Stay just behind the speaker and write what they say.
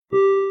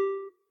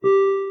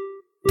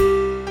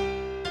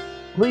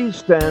Please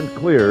stand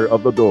clear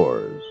of the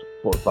doors.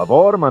 Por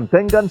favor,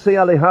 manténganse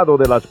alejado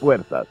de las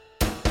puertas.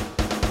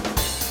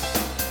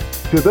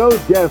 To those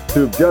guests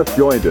who've just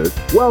joined us,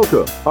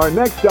 welcome. Our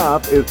next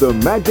stop is the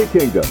Magic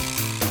Kingdom.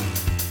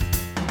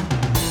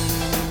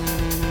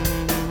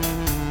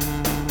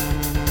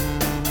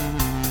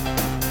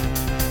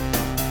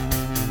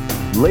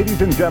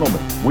 Ladies and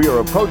gentlemen, we are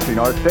approaching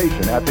our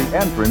station at the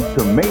entrance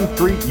to Main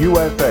Street,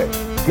 USA,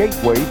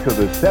 gateway to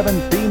the 7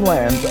 theme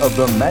lands of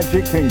the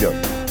Magic Kingdom.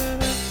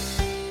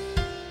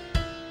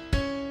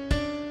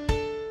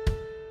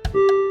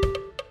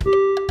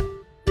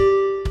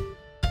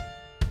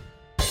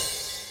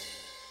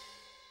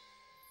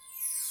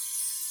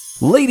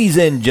 Ladies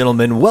and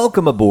gentlemen,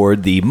 welcome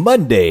aboard the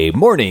Monday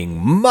Morning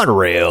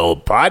Monorail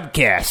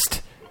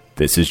podcast.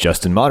 This is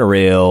Justin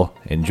Monorail,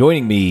 and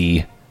joining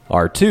me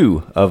are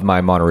two of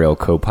my monorail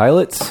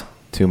co-pilots.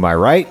 To my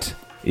right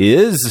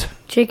is...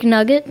 Chicken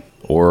Nugget.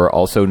 Or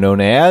also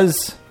known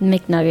as...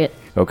 McNugget.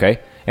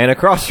 Okay. And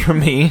across from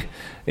me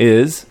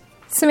is...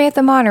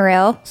 Samantha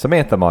Monorail.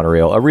 Samantha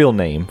Monorail, a real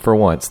name for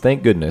once.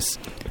 Thank goodness.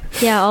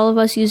 Yeah, all of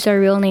us use our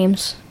real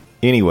names.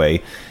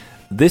 Anyway,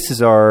 this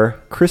is our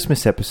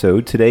Christmas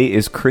episode. Today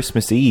is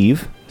Christmas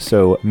Eve,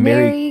 so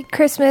Merry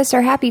Christmas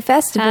or Happy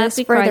Festivus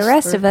Happy for Chrysler. the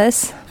rest of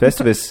us.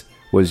 Festivus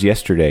was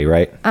yesterday,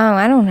 right? Oh,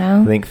 I don't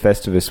know. I think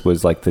Festivus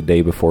was like the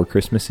day before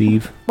Christmas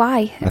Eve.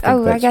 Why? I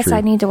I guess true.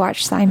 I need to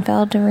watch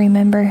Seinfeld to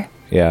remember.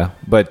 Yeah,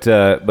 but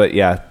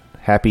yeah,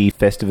 Happy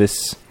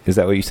Festivus. Is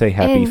that what you say?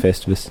 Happy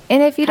Festivus.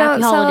 And if you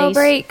Happy don't holidays.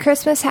 celebrate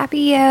Christmas,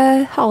 happy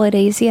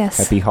holidays, yes.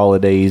 Happy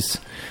holidays.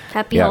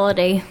 Happy Yeah.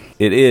 holiday.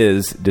 It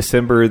is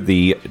December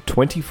the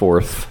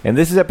 24th, and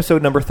this is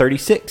episode number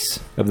 36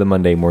 of the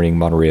Monday Morning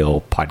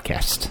Monorail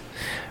podcast.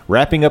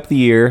 Wrapping up the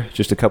year,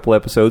 just a couple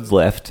episodes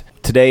left.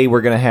 Today we're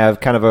going to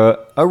have kind of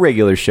a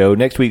regular show.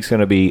 Next week's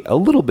going to be a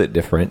little bit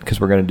different because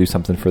we're going to do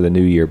something for the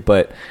new year.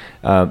 But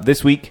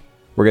this week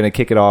we're going to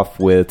kick it off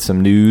with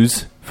some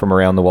news from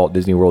around the Walt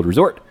Disney World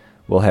Resort.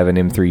 We'll have an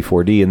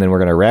M3-4D, and then we're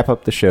going to wrap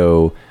up the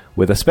show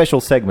with a special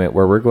segment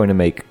where we're going to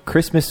make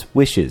Christmas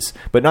wishes.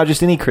 But not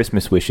just any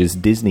Christmas wishes,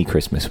 Disney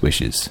Christmas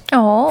wishes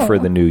for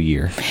the new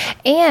year.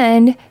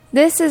 And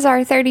this is our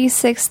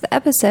 36th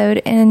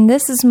episode, and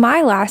this is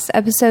my last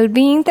episode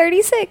being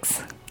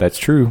 36. That's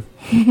true.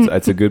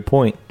 That's a good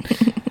point.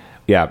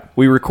 Yeah,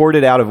 we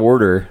recorded out of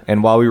order,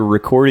 and while we were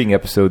recording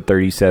episode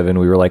 37,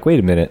 we were like,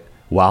 wait a minute.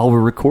 While we're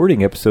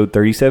recording episode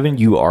 37,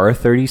 you are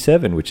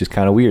 37, which is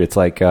kind of weird. It's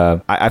like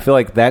I feel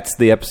like that's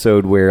the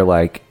episode where,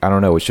 like, I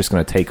don't know, it's just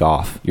going to take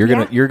off. You're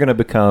gonna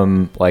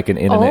become like an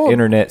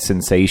internet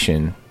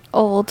sensation.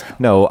 Old.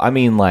 No, I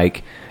mean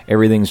like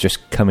everything's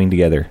just coming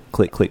together.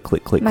 Click, click,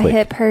 click, click, My click.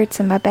 hip hurts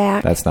and my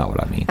back. That's not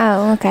what I mean.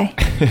 Oh, okay.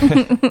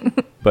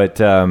 But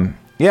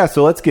yeah,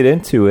 so let's get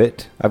into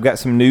it. I've got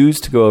some news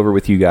to go over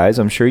with you guys.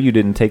 I'm sure you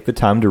didn't take the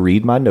time to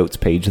read my notes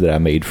page that I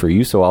made for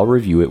you, so I'll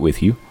review it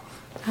with you.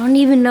 I don't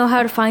even know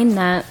how to find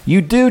that. You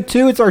do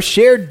too. It's our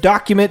shared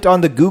document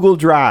on the Google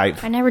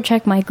Drive. I never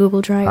check my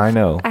Google Drive. I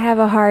know. I have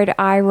a hard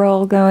eye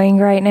roll going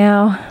right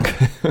now.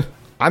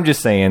 I'm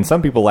just saying,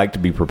 some people like to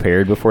be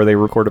prepared before they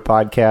record a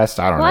podcast.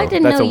 I don't know. I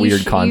didn't That's know a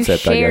weird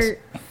concept, you I guess. share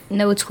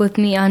notes with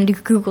me on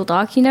Google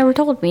Docs. You never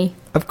told me.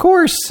 Of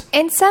course.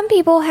 And some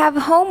people have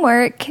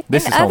homework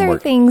This and is other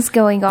homework. things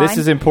going on. This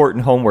is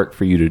important homework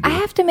for you to do. I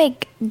have to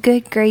make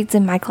good grades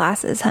in my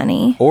classes,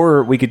 honey.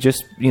 Or we could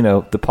just,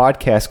 the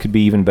podcast could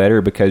be even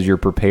better because you're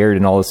prepared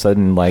and all of a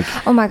sudden, like,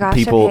 Oh my gosh,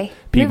 people okay.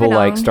 people Moving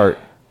like on. start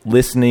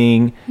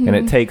listening and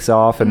it takes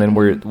off and then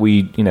we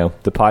the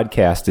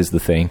podcast is the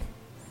thing.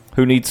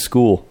 Who needs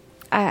school?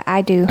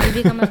 I do. We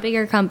become a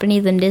bigger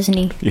company than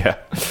Disney. Yeah.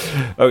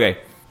 Okay.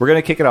 We're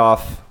going to kick it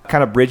off,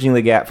 kind of bridging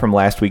the gap from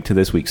last week to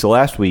this week. So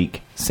last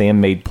week, Sam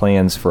made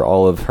plans for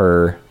all of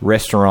her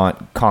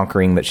restaurant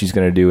conquering that she's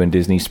going to do in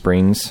Disney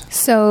Springs.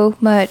 So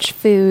much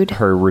food.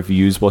 Her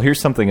reviews. Well, here's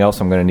something else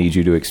I'm going to need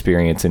you to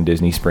experience in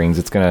Disney Springs.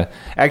 It's going to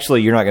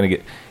actually you're not going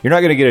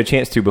to get a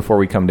chance to before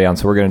we come down.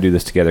 So we're going to do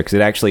this together because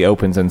it actually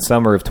opens in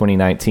summer of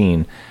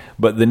 2019.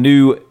 But the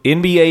new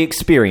NBA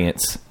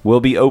experience will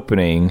be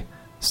opening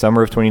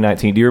summer of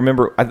 2019. Do you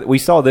remember? We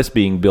saw this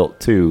being built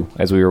too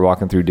as we were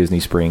walking through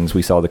Disney Springs.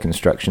 We saw the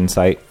construction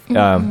site.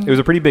 It was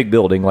a pretty big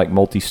building, like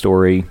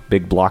multi-story,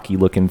 big blocky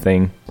looking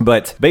thing.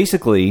 But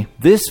basically,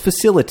 this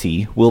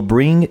facility will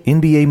bring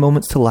NBA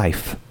moments to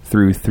life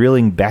through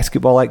thrilling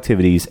basketball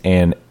activities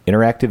and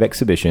interactive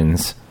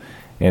exhibitions.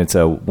 And it's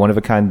a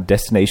one-of-a-kind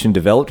destination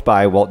developed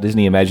by Walt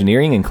Disney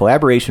Imagineering in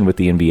collaboration with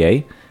the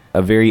NBA.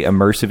 A very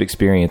immersive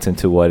experience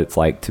into what it's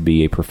like to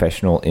be a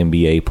professional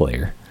NBA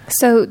player.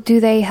 So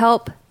do they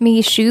help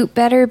me shoot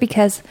better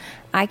because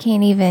I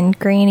can't even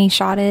granny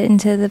shot it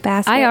into the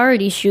basket? I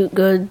already shoot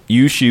good.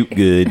 You shoot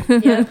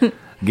good.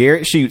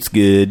 Garrett shoots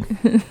good.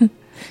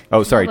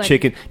 Oh, sorry.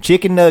 Nobody.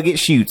 Chicken Nugget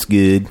shoots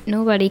good.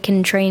 Nobody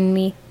can train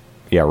me.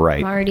 Yeah, right.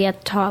 I'm already at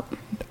the top.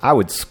 I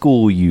would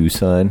school you,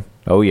 son.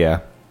 Oh, yeah.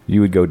 You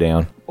would go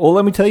down. Well,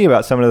 let me tell you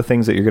about some of the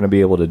things that you're going to be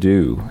able to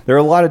do. There are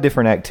a lot of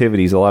different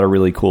activities, a lot of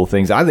really cool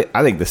things. I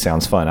think this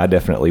sounds fun. I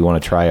definitely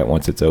want to try it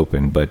once it's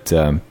open. But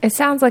It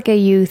sounds like a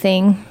you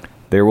thing.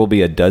 there will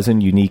be a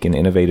dozen unique and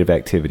innovative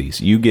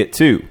activities. You get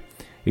to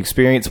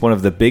experience one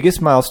of the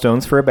biggest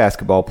milestones for a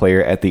basketball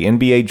player at the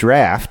NBA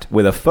draft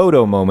with a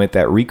photo moment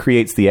that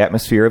recreates the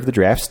atmosphere of the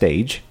draft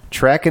stage.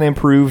 Track and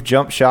improve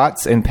jump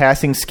shots and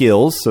passing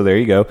skills, so there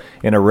you go,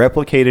 in a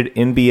replicated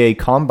NBA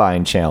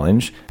Combine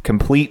Challenge,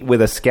 complete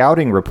with a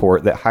scouting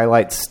report that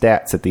highlights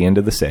stats at the end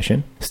of the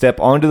session. Step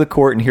onto the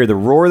court and hear the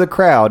roar of the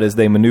crowd as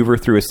they maneuver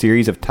through a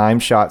series of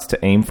timed shots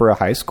to aim for a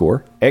high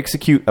score.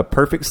 Execute a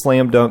perfect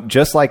slam dunk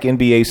just like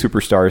NBA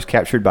superstars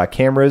captured by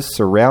cameras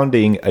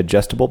surrounding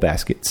adjustable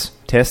baskets.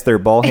 Test their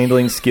ball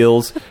handling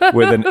skills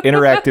with an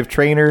interactive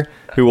trainer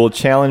who will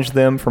challenge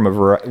them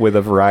with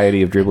a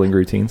variety of dribbling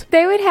routines.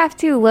 They would have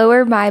to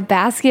lower my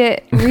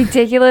basket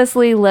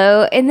ridiculously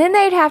low, and then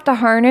they'd have to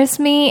harness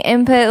me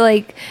and put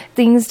like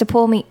things to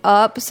pull me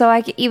up so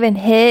I could even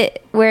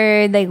hit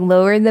where they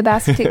lowered the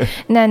basket to.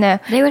 No.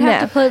 They would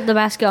have to put the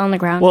basket on the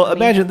ground. Well,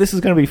 imagine this is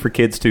going to be for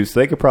kids too,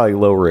 so they could probably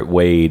lower it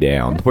way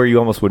down where you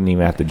almost wouldn't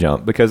even have to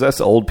jump, because us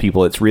old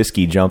people, it's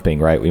risky jumping,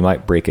 right? We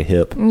might break a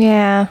hip.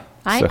 Yeah.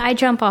 I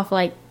jump off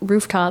like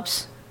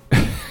rooftops.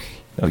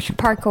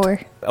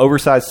 Parkour.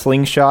 Oversized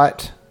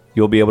slingshot.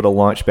 You'll be able to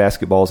launch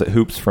basketballs at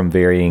hoops from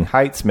varying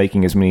heights,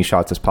 making as many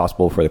shots as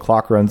possible before the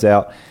clock runs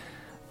out.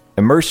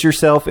 Immerse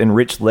yourself in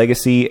rich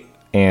legacy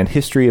and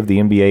history of the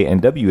NBA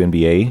and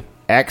WNBA.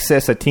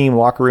 Access a team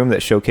locker room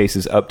that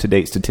showcases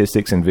up-to-date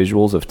statistics and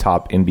visuals of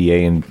top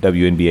NBA and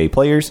WNBA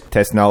players.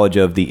 Test knowledge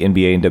of the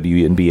NBA and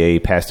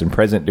WNBA past and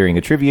present during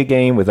a trivia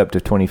game with up to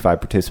 25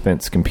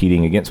 participants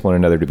competing against one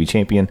another to be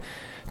champion.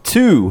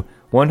 2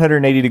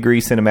 180-degree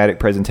cinematic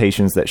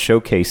presentations that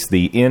showcase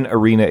the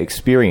in-arena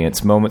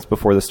experience moments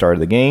before the start of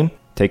the game.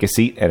 Take a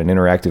seat at an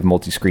interactive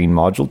multi-screen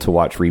module to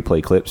watch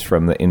replay clips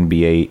from the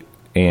NBA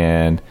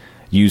and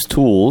use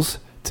tools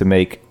to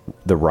make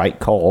the right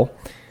call.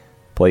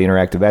 Play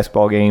interactive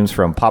basketball games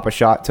from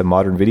Pop-A-Shot to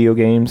modern video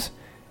games.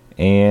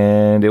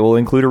 And it will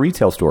include a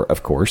retail store,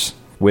 of course,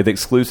 with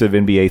exclusive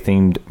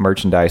NBA-themed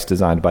merchandise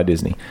designed by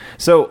Disney.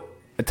 So,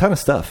 a ton of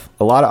stuff.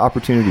 A lot of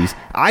opportunities.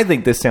 I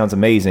think this sounds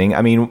amazing.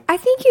 I mean, I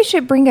think you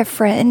should bring a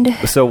friend.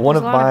 So one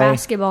There's of a lot my of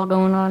basketball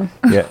going on.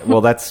 Yeah,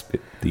 well, that's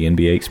the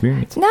NBA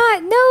experience.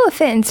 No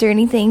offense or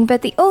anything,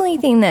 but the only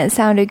thing that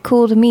sounded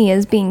cool to me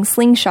is being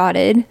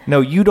slingshotted.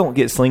 No, you don't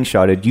get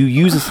slingshotted. You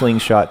use a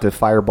slingshot to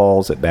fire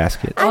balls at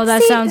baskets. Oh,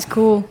 that sounds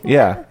cool.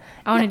 Yeah.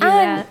 I want to do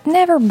that.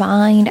 Never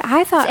mind.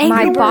 I thought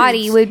my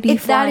body would be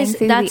flying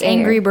through That's the air.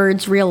 Angry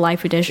Birds real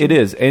life edition. It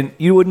is. And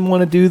you wouldn't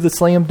want to do the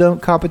slam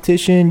dunk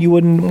competition. You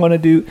wouldn't want to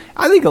do...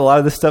 I think a lot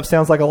of this stuff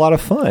sounds like a lot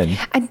of fun.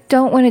 I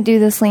don't want to do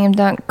the slam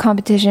dunk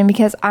competition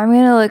because I'm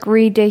going to look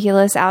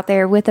ridiculous out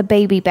there with a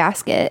baby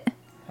basket.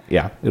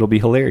 Yeah, it'll be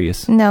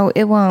hilarious. No,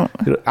 it won't.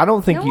 I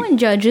don't think No one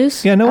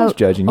judges. Yeah, no one's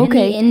judging you.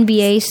 Okay. In the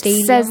NBA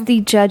stadium. Says the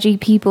judgy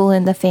people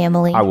in the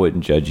family. I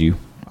wouldn't judge you.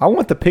 I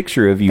want the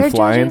picture of you They're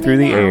flying judging through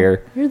me the now.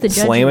 air, You're the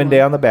judgy slamming one.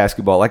 down the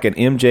basketball like an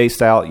MJ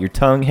style, your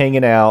tongue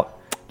hanging out,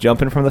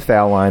 jumping from the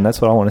foul line. That's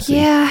what I want to see.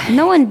 Yeah.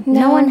 No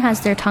one has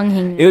their tongue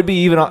hanging. It would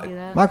be even...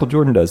 that. Michael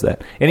Jordan does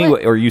that.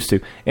 Anyway, or used to.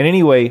 And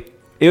anyway,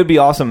 it would be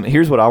awesome.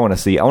 Here's what I want to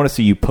see. I want to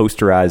see you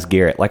posterize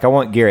Garrett. Like, I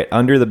want Garrett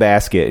under the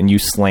basket and you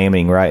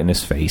slamming right in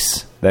his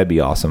face. That'd be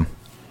awesome.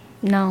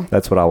 No.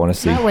 That's what I want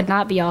to see. That would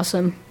not be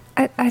awesome.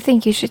 I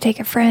think you should take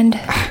a friend.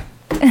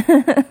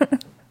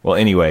 Well,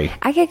 anyway,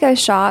 I could go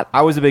shop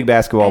I was a big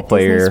basketball at Disney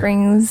player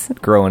Springs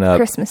growing up.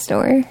 Christmas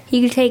store.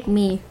 He could take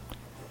me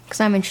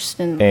because I'm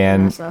interested in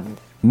And that stuff.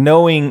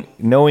 knowing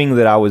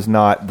that I was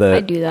not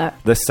I'd do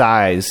that. the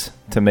size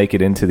to make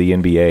it into the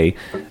NBA,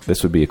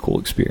 this would be a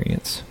cool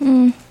experience.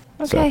 Okay.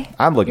 So,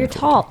 I'm looking You're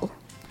forward to it. tall,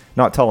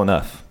 Not tall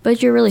enough.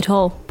 but you're really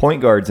tall. Point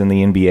guards in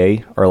the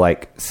NBA are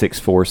like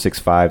 6'4",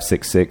 6'5",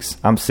 6'6".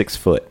 I'm 6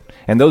 foot.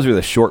 And those are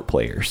the short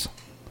players.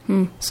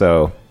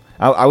 So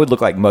I would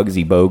look like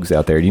Muggsy Bogues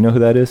out there. Do you know who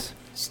that is?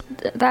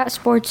 That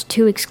sport's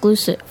too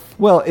exclusive.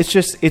 Well,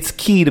 it's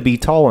key to be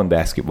tall in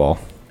basketball.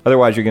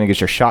 Otherwise, you're going to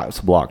get your shots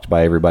blocked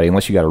by everybody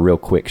unless you got a real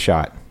quick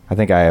shot. I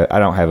think I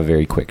don't have a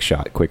very quick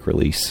shot, quick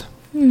release.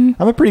 I'm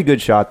a pretty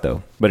good shot,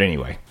 though. But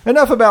anyway,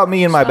 enough about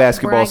me and my Stop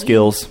basketball bragging.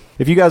 skills.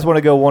 If you guys want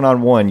to go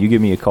one-on-one, you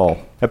give me a call.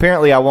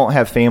 Apparently, I won't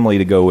have family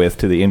to go with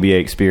to the NBA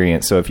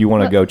experience, so if you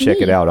want to go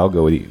check it out, I'll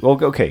go with you. Well,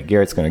 okay,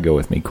 Garrett's going to go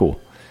with me. Cool.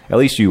 At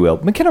least you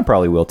will. McKenna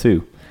probably will,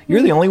 too.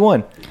 You're the only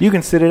one. You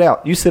can sit it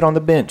out. You sit on the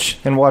bench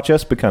and watch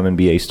us become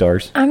NBA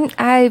stars.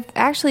 I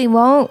actually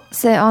won't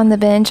sit on the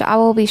bench. I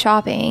will be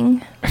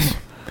shopping.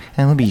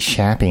 I will be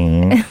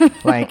shopping.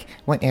 Like,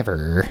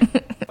 whatever.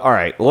 All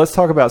right, well, let's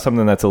talk about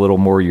something that's a little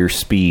more your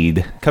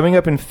speed. Coming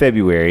up in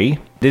February,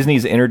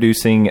 Disney's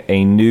introducing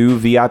a new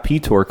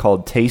VIP tour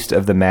called Taste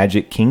of the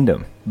Magic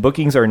Kingdom.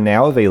 Bookings are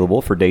now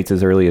available for dates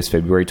as early as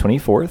February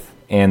 24th,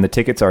 and the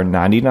tickets are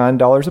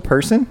 $99 a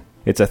person.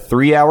 It's a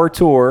 3-hour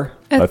tour.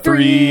 A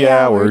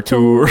 3-hour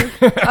tour.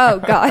 Oh,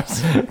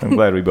 gosh. I'm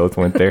glad we both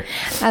went there.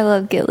 I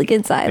love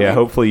Gilligan's Island. Yeah,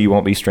 hopefully you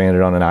won't be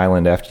stranded on an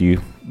island after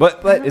you.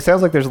 But it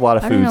sounds like there's a lot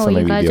of I food, don't know so what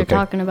maybe you guys you'd be are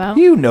okay. talking about.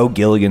 You know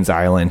Gilligan's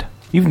Island.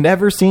 You've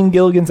never seen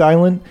Gilligan's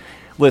Island?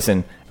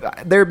 Listen,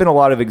 there have been a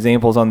lot of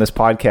examples on this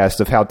podcast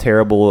of how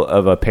terrible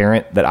of a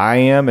parent that I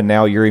am, and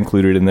now you're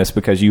included in this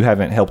because you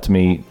haven't helped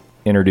me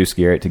introduce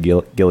Garrett to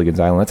Gilligan's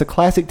Island. That's a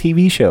classic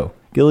TV show.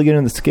 Gilligan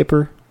and the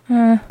Skipper,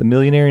 the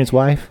millionaire and his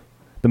wife,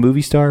 the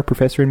movie star,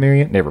 Professor and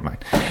Marriott. Never mind.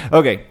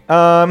 Okay.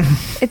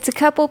 It's a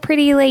couple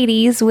pretty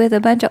ladies with a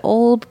bunch of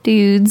old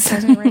dudes.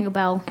 Doesn't ring a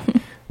bell.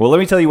 Well, let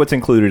me tell you what's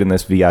included in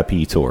this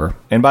VIP tour.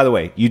 And by the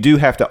way, you do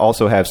have to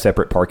also have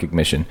separate park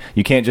admission.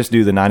 You can't just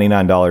do the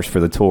 $99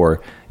 for the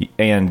tour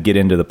and get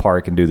into the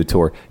park and do the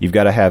tour. You've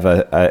got to have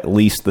at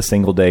least the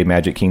single-day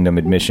Magic Kingdom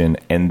admission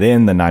and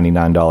then the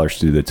 $99 to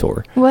do the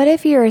tour. What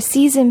if you're a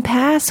season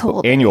pass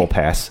holder? Annual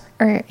pass.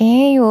 Or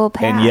annual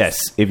pass. And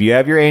yes, if you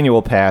have your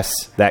annual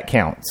pass, that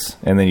counts.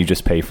 And then you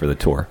just pay for the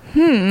tour.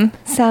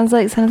 Sounds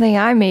like something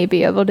I may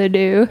be able to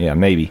do. Yeah,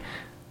 maybe.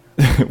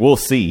 We'll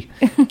see.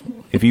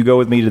 If you go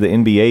with me to the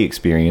NBA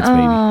experience,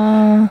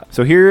 maybe.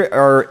 So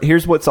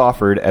here's what's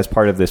offered as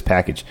part of this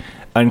package.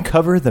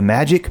 Uncover the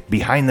magic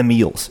behind the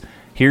meals.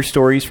 Hear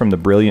stories from the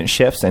brilliant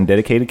chefs and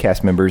dedicated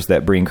cast members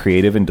that bring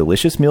creative and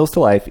delicious meals to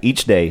life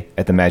each day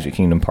at the Magic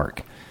Kingdom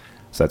Park.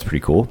 So that's pretty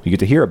cool. You get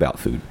to hear about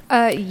food.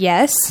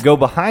 Yes. Go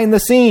behind the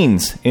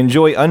scenes.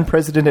 Enjoy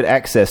unprecedented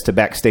access to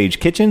backstage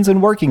kitchens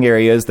and working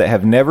areas that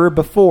have never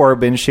before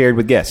been shared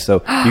with guests.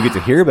 So you get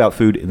to hear about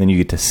food, and then you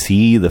get to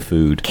see the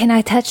food. Can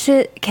I touch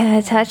it? Can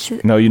I touch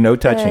No, no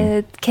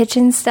touching.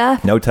 Kitchen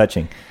stuff? No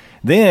touching.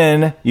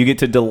 Then you get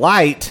to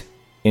delight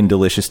in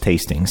delicious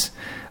tastings.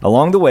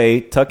 Along the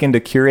way, tuck into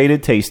curated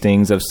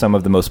tastings of some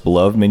of the most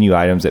beloved menu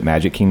items at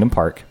Magic Kingdom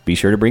Park. Be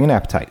sure to bring an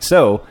appetite.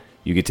 So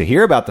you get to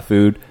hear about the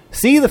food,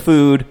 see the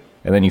food,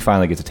 and then you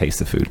finally get to taste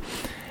the food.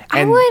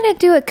 I want to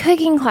do a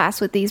cooking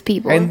class with these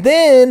people. And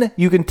then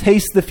you can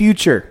taste the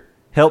future.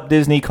 Help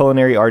Disney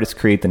culinary artists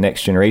create the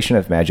next generation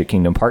of Magic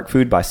Kingdom Park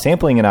food by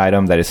sampling an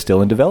item that is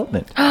still in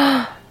development.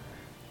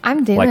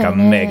 I'm doing like a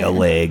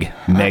it.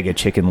 mega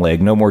chicken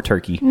leg. No more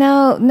turkey.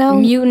 No.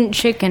 Mutant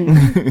chicken.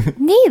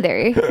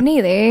 Neither.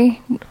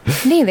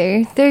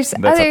 There's That's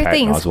a other Patton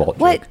things. Oswalt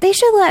What joke. they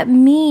should let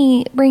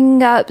me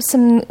bring up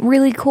some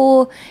really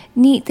cool,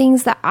 neat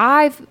things that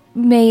I've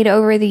made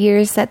over the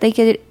years that they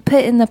could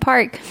put in the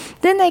park.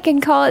 Then they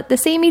can call it the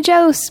Sammy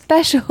Joe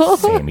special.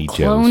 Sammy Joe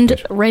Cloned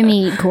special.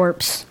 Remy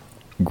corpse.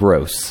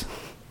 Gross.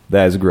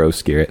 That is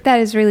gross, Garrett. That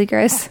is really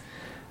gross.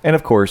 And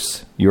of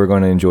course, you are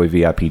going to enjoy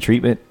VIP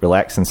treatment,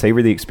 relax, and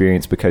savor the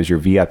experience because your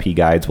VIP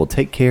guides will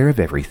take care of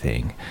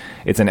everything.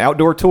 It's an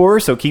outdoor tour,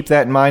 so keep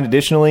that in mind.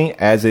 Additionally,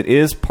 as it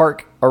is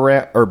based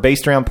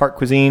around park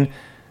cuisine,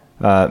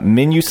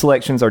 menu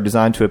selections are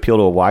designed to appeal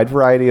to a wide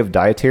variety of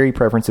dietary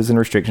preferences and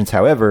restrictions.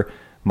 However,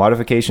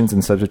 modifications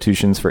and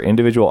substitutions for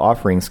individual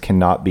offerings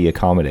cannot be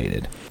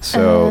accommodated.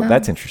 So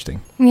that's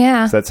interesting.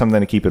 Yeah. So that's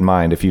something to keep in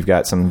mind if you've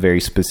got some very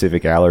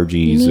specific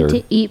allergies. You need or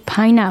to eat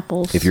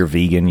pineapples. if you're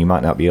vegan, you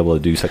might not be able to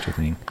do such a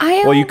thing.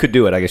 Well, you could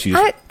do it. I guess you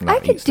just I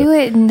could do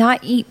it and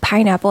not eat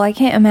pineapple. I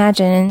can't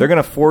imagine. They're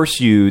going to force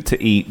you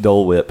to eat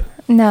Dole Whip.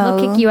 No.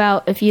 They'll kick you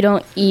out if you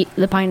don't eat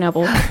the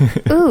pineapple.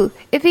 Ooh,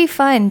 it'd be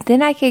fun.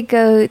 Then I could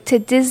go to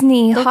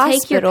Disney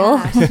Hospital.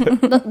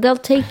 They'll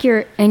take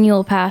your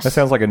annual pass. That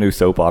sounds like a new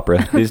soap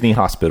opera. Disney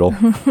Hospital.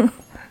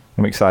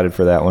 I'm excited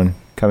for that one.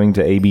 Coming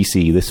to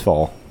ABC this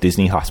fall.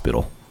 Disney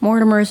Hospital.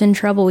 Mortimer's in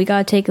trouble. We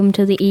gotta take him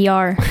to the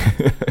ER.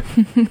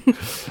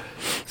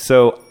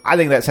 So I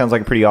think that sounds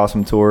like a pretty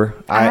awesome tour.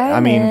 I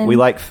mean, we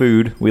like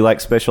food. We like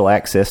special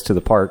access to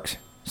the parks.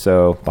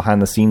 So behind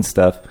the scenes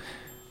stuff,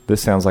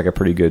 this sounds like a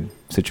pretty good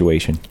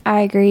situation.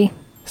 I agree.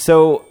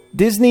 So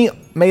Disney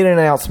made an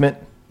announcement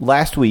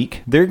last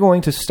week. They're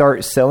going to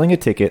start selling a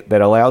ticket that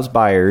allows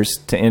buyers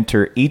to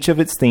enter each of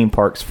its theme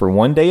parks for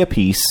 1 day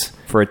apiece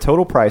for a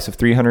total price of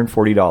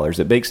 $340.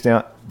 It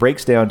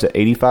breaks down to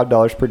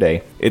 $85 per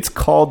day. It's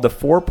called the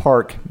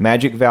 4-Park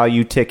Magic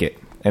Value Ticket,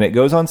 and it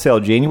goes on sale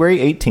January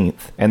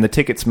 18th, and the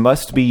tickets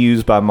must be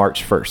used by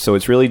March 1st. So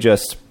it's really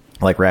just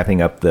like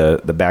wrapping up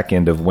the back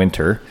end of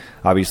winter.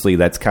 Obviously,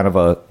 that's kind of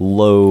a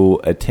low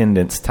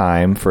attendance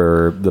time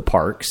for the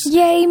parks.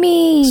 Yay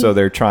me! So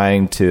they're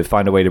trying to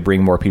find a way to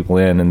bring more people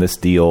in, and this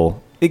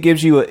deal, it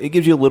gives you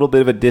a little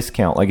bit of a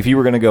discount. Like if you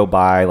were going to go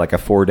buy like a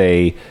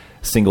 4-day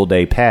single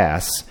day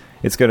pass,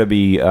 it's going to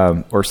be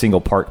or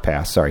single park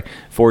pass,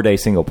 4-day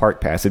single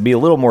park pass. It'd be a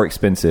little more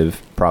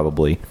expensive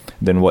probably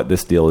than what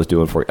this deal is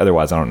doing for you.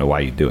 Otherwise, I don't know why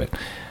you'd do it.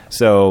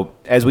 So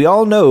as we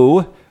all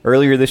know,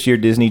 earlier this year,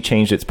 Disney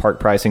changed its park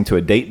pricing to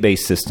a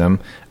date-based system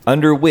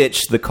under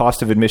which the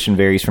cost of admission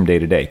varies from day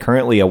to day.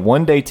 Currently, a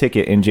 1-day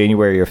ticket in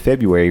January or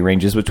February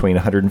ranges between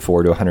 $104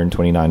 to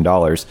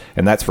 $129,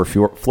 and that's for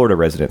Florida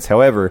residents.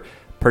 However,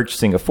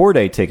 purchasing a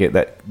 4-day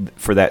ticket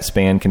for that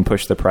span can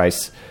push the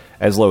price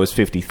as low as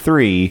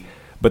 $53,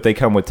 but they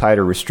come with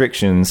tighter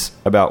restrictions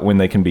about when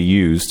they can be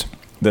used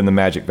than the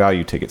Magic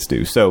Value tickets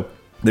do. So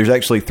there's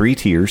actually 3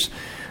 tiers.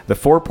 The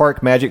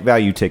 4-Park Magic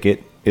Value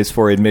ticket is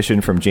for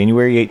admission from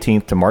January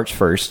 18th to March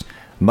 1st,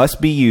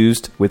 must be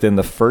used within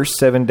the first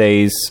 7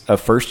 days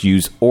of first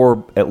use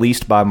or at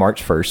least by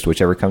March 1st,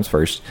 whichever comes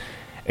first,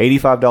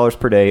 $85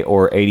 per day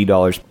or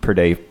 $80 per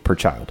day per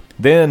child.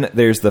 Then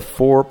there's the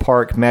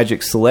 4-Park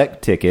Magic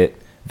Select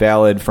ticket,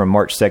 valid from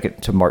March 2nd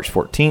to March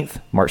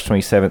 14th, March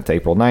 27th to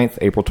April 9th,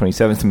 April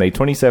 27th to May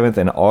 27th,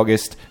 and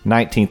August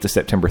 19th to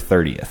September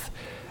 30th.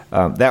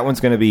 That one's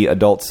going to be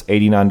adults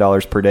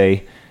 $89 per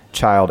day,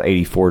 child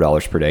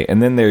 $84 per day.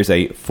 And then there's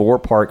a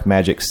 4-park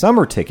Magic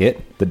Summer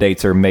ticket. The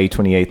dates are May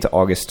 28th to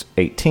August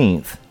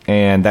 18th,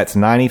 and that's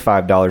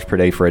 $95 per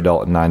day for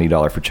adult and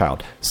 $90 for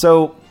child.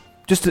 So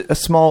just a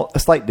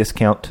slight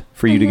discount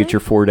for you to get your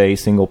 4-day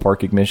single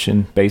park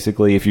admission,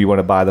 basically, if you want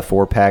to buy the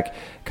 4-pack,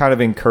 kind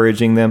of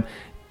encouraging them.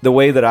 The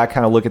way that I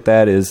kind of look at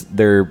that is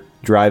they're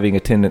driving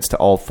attendance to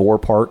all 4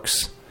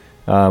 parks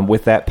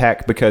with that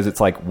pack, because it's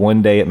like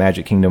 1 day at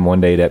Magic Kingdom, 1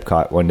 day at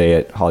Epcot, 1 day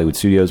at Hollywood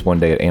Studios, 1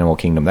 day at Animal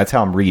Kingdom. That's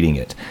how I'm reading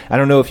it. I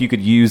don't know if you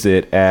could use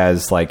it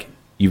as like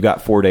you've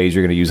got 4 days,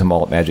 you're going to use them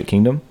all at Magic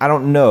Kingdom. I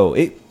don't know.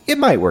 It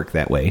might work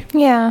that way.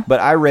 Yeah. But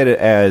I read it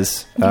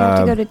as you have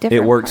to go to different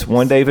it works parks.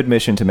 1 day of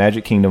admission to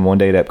Magic Kingdom, 1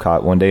 day at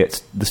Epcot, 1 day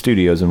at the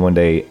studios, and 1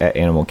 day at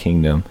Animal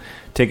Kingdom.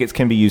 Tickets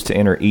can be used to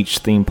enter each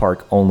theme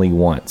park only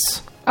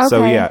once.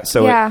 Okay.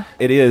 So yeah.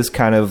 It is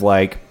kind of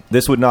like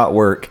this would not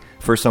work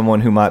for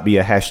someone who might be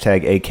a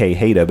hashtag AK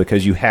hater,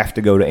 because you have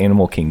to go to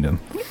Animal Kingdom.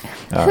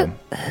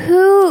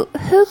 Who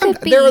could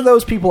be? There are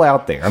those people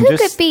out there. Who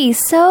could be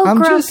so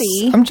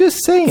grumpy? I'm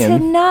just saying. to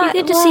not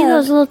You get to see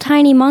those little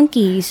tiny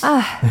monkeys.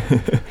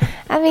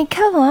 I mean,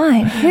 come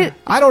on.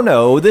 I don't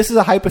know. This is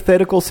a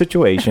hypothetical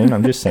situation.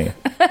 I'm just saying.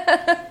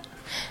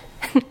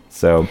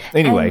 So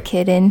anyway, I'm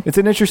kidding. It's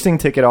an interesting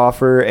ticket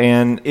offer,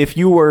 and if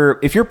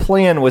your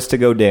plan was to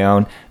go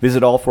down,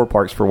 visit all 4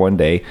 parks for 1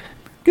 day,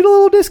 get a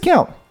little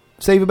discount.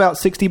 Save about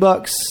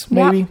 $60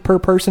 maybe per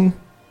person.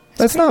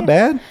 That's not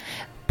bad.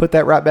 Put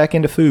that right back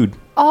into food.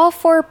 All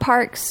 4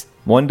 parks.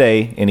 1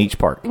 day in each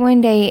park. 1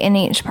 day in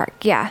each park.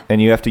 Yeah.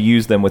 And you have to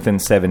use them within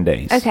 7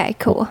 days. Okay,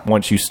 cool.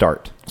 Once you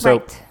start. So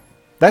Right.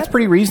 that's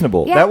pretty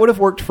reasonable. Yeah. That would have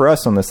worked for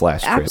us on this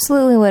last trip.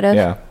 Absolutely would have.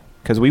 Yeah.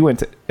 Because we went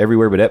to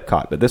everywhere but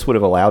Epcot, but this would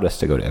have allowed us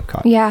to go to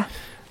Epcot. Yeah.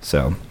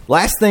 So,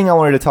 last thing I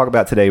wanted to talk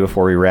about today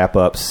before we wrap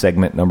up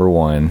segment number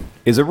 1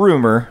 is a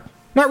rumor.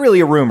 Not really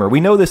a rumor. We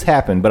know this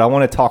happened, but I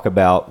want to talk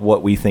about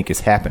what we think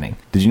is happening.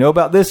 Did you know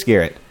about this,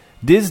 Garrett?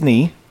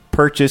 Disney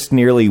purchased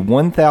nearly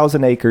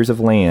 1,000 acres of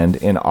land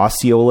in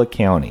Osceola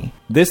County.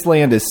 This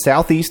land is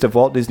southeast of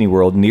Walt Disney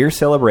World, near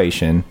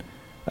Celebration.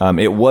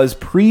 It was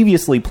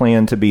previously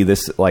planned to be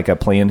this like a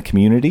planned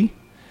community,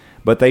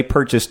 but they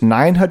purchased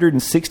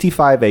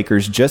 965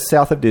 acres just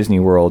south of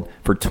Disney World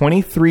for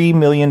 $23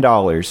 million.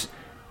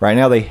 Right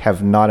now, they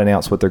have not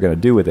announced what they're going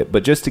to do with it.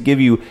 But just to give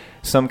you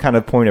some kind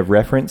of point of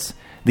reference,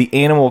 the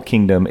Animal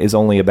Kingdom is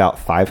only about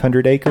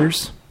 500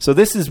 acres. So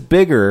this is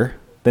bigger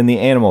than the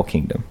Animal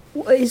Kingdom.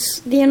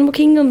 Is the Animal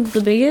Kingdom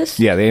the biggest?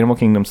 Yeah, the Animal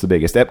Kingdom's the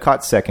biggest.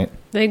 Epcot's second.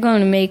 They're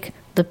going to make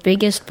the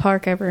biggest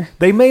park ever.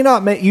 They may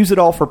not use it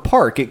all for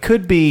park. It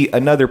could be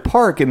another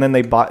park, and then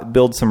they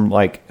build some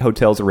like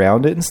hotels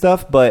around it and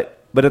stuff. But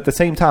at the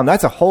same time,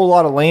 that's a whole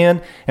lot of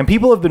land. And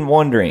people have been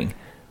wondering,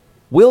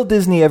 will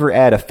Disney ever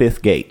add a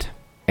 5th gate?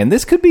 And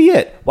this could be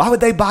it. Why would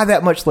they buy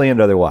that much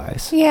land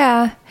otherwise?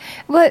 Yeah.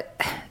 What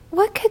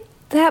could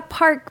that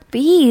park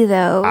be,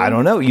 though? I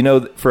don't know. You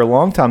know, for a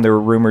long time, there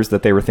were rumors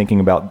that they were thinking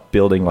about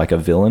building like a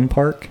villain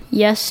park.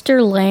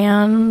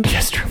 Yesterland.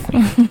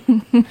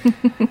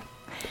 Yesterland.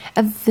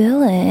 A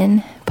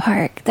villain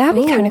park.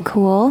 That'd be kind of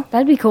cool.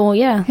 That'd be cool,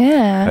 yeah.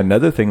 Yeah.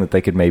 Another thing that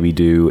they could maybe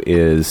do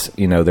is,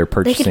 you know, they're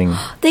purchasing...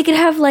 They could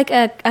have like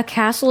a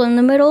castle in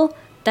the middle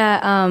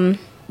that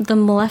the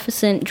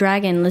Maleficent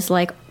dragon is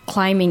like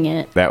climbing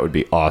it. That would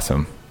be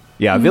awesome.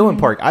 Yeah, a villain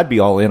park. I'd be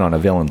all in on a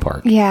villain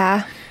park.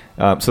 Yeah.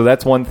 So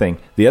that's one thing.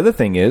 The other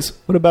thing is,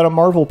 what about a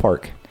Marvel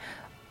park?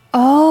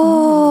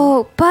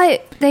 Oh,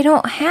 but they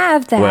don't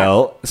have that.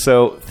 Well,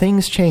 so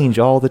things change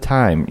all the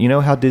time. You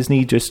know how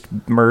Disney just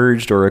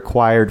merged or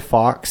acquired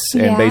Fox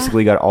and Yeah.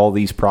 basically got all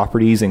these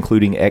properties,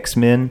 including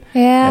X-Men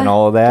Yeah. and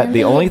all of that. Didn't The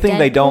they only get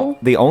thing Deadpool?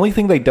 the only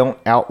thing they don't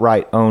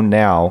outright own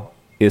now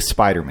is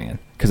Spider-Man,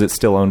 because it's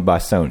still owned by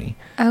Sony.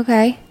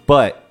 Okay.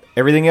 But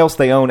everything else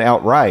they own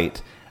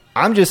outright.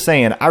 I'm just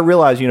saying, I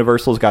realize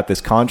Universal's got this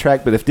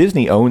contract, but if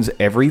Disney owns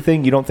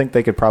everything, you don't think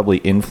they could probably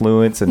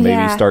influence and maybe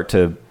Yeah. start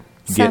to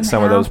get some of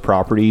Somehow. those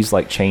properties,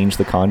 like change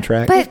the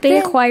contract? But If they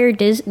then- acquire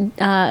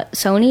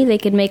Sony, they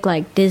could make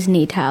like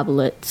Disney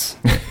tablets.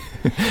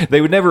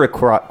 They would never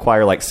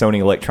acquire like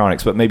Sony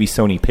Electronics, but maybe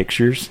Sony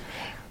Pictures.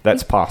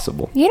 That's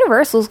possible.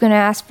 Universal's going to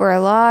ask for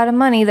a lot of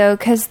money, though,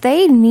 because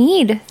they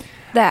need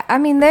that. I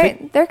mean,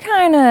 they're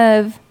kind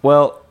of...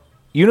 Well,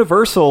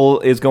 Universal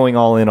is going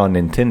all in on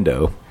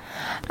Nintendo,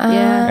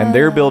 Yeah. and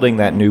they're building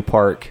that new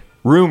park,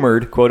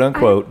 rumored, quote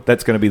unquote,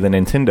 that's going to be the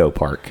Nintendo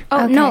park.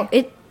 Oh Okay. no!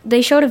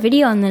 They showed a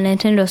video on the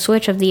Nintendo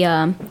Switch of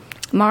the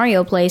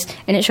Mario place,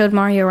 and it showed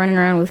Mario running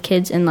around with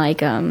kids, and like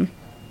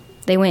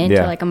they went into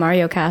Yeah. like a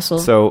Mario castle.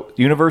 So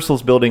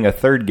Universal's building a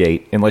 3rd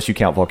gate, unless you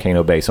count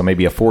Volcano Bay, so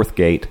maybe a 4th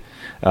gate,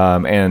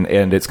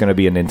 and it's going to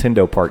be a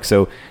Nintendo park.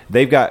 So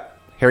they've got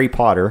Harry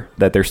Potter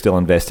that they're still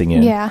investing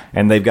in, Yeah.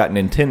 and they've got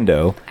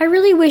Nintendo. I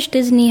really wish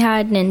Disney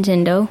had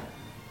Nintendo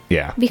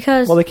Yeah,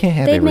 because well, they can't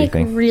have they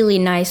everything. make really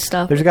nice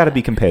stuff. There's got to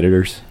be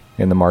competitors.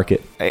 in the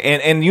market.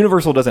 And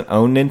Universal doesn't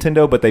own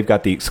Nintendo, but they've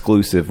got the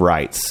exclusive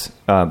rights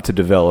to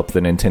develop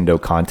the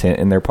Nintendo content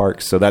in their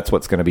parks. So that's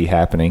what's going to be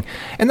happening.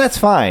 And that's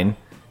fine.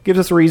 Gives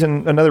us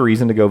another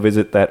reason to go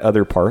visit that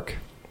other park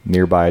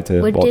nearby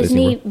to Would Walt Disney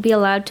Disney World. be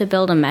allowed to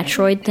build a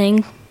Metroid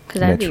thing?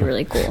 Because that'd be Metroid.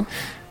 really cool.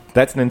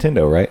 That's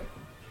Nintendo, right?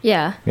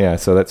 Yeah. Yeah,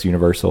 so that's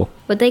Universal.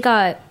 But they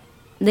got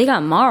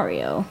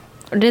Mario.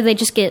 Or did they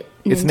just get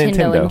It's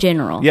Nintendo in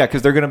general? Yeah,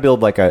 because they're going to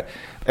build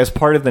as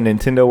part of the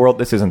Nintendo world,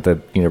 this isn't the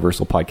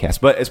Universal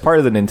podcast, but as part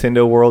of the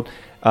Nintendo world,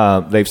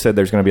 they've said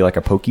there's going to be like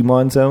a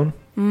Pokemon zone.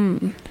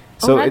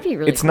 So that'd be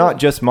really it's cool. not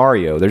just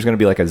Mario. There's going to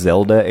be like a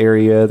Zelda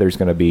area. There's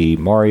going to be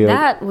Mario.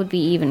 That would be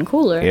even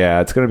cooler.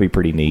 Yeah, it's going to be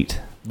pretty neat.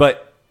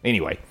 But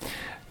anyway,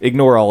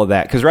 ignore all of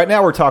that. Because right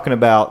now we're talking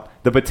about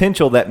the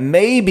potential that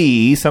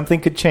maybe something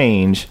could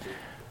change.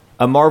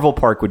 A Marvel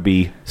park would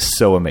be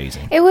so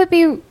amazing. It would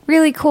be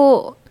really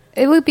cool.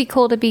 It would be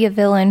cool to be a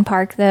villain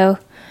park, though.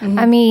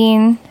 I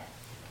mean,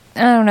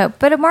 I don't know.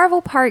 But a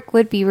Marvel park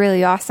would be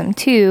really awesome,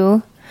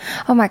 too.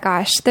 Oh, my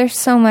gosh. There's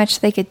so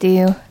much they could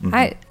do.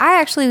 I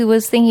actually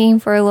was thinking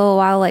for a little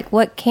while, like,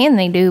 what can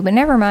they do? But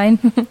never mind.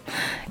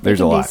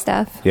 There's a lot. Do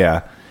stuff.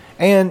 Yeah.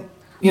 And,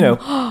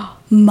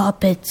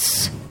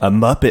 Muppets. a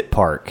Muppet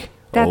park.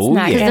 That's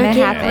not yeah. gonna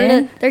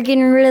happen. They're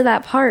getting rid of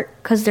that part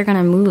because they're going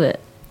to move it.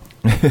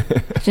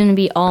 It's going to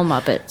be all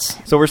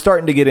Muppets. So we're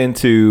starting to get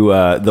into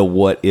the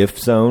what if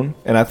zone,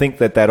 and I think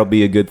that'll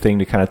be a good thing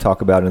to kind of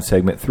talk about in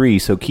segment 3.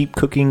 So keep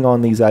cooking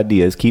on these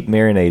ideas, keep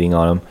marinating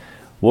on them.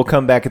 We'll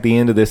come back at the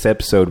end of this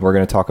episode. We're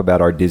going to talk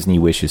about our Disney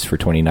wishes for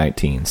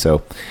 2019.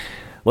 So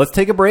let's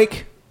take a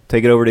break.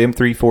 Take it over to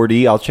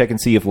M34D. I'll check and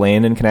see if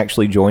Landon can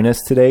actually join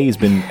us today. He's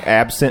been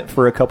absent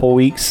for a couple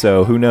weeks,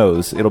 so who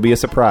knows? It'll be a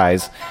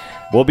surprise.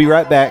 We'll be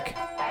right back.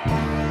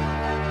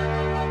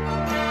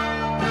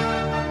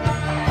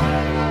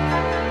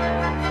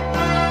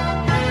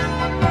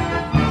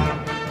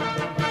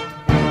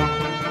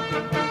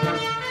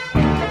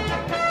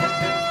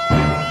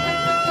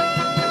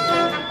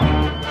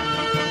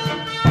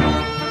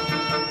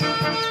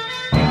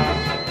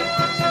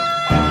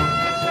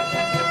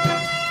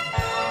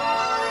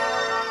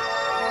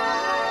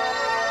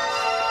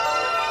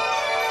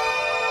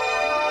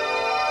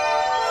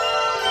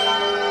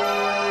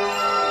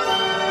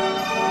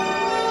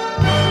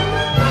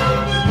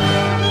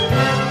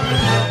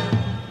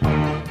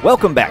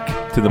 Welcome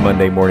back to the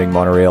Monday Morning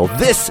Monorail.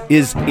 This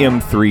is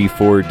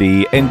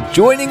M34D, and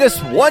joining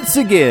us once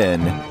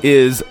again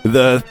is I'm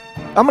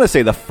going to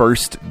say the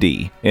first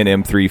D in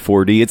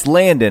M34D. It's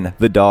Landon,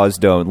 the Dawes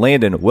Doan.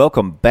 Landon,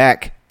 welcome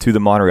back to the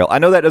monorail. I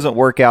know that doesn't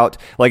work out,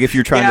 like if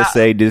you're trying to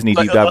say Disney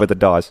Deep Dive with the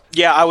Dawes.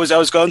 Yeah, I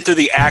was going through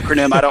the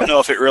acronym. I don't know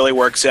if it really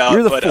works out.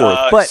 You're the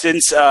fourth, but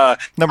since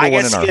number I one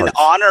guess in our in hearts.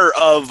 honor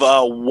of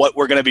what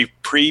we're going to be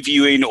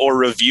previewing or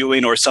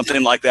reviewing or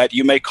something like that,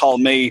 you may call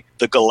me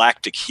the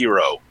Galactic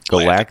Hero.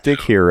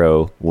 Galactic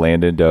Hero,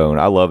 Landon Doan.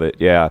 I love it.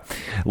 Yeah.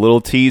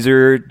 Little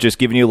teaser, just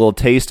giving you a little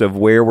taste of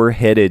where we're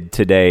headed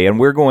today. And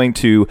we're going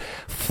to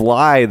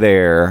fly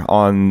there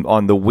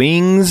on the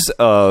wings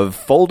of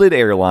folded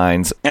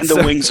airlines. And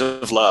the wings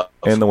of love.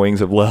 And the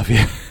wings of love,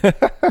 yeah.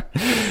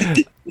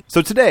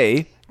 So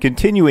today,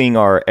 continuing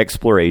our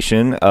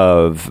exploration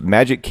of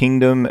Magic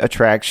Kingdom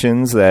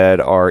attractions that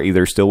are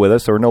either still with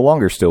us or no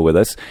longer still with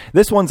us.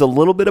 This one's a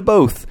little bit of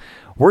both.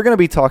 We're going to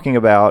be talking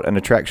about an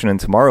attraction in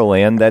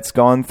Tomorrowland that's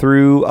gone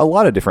through a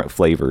lot of different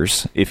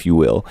flavors, if you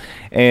will.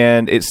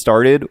 And it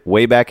started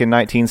way back in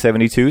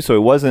 1972, so it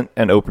wasn't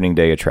an opening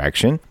day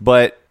attraction.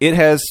 But it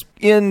has,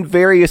 in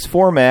various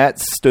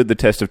formats, stood the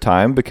test of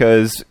time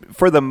because,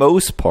 for the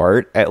most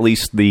part, at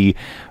least the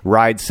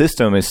ride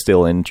system is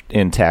still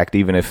intact,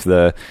 even if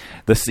the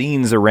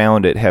scenes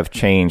around it have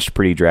changed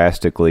pretty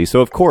drastically.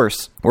 So, of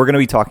course, we're going to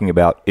be talking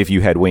about If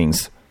You Had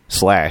Wings /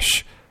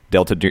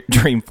 Delta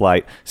Dream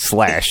Flight /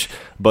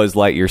 Buzz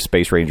Lightyear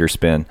Space Ranger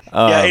spin.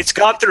 Yeah, it's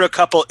gone through a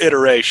couple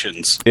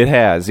iterations. It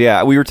has,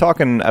 yeah. We were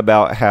talking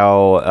about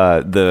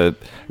how the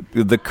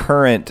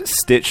current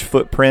Stitch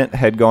footprint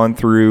had gone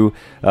through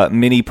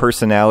many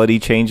personality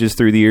changes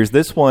through the years.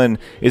 This one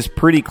is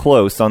pretty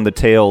close on the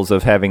tails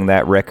of having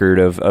that record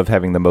of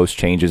having the most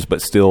changes,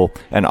 but still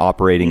an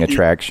operating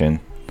attraction.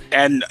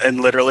 And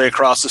literally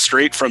across the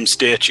street from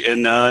Stitch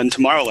in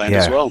Tomorrowland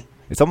as well.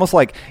 It's almost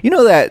like,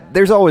 that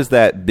there's always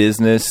that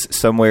business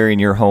somewhere in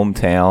your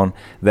hometown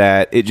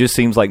that it just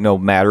seems like no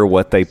matter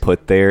what they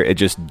put there, it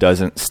just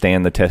doesn't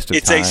stand the test of time.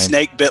 It's a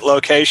snake bit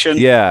location.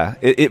 Yeah.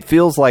 It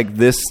feels like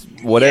this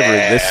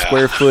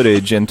square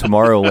footage in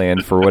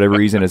Tomorrowland, for whatever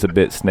reason, is a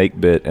bit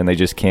snake bit, and they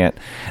just can't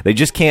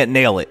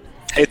nail it.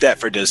 Hate that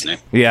for Disney.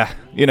 Yeah.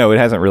 It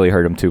hasn't really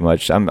hurt them too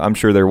much. I'm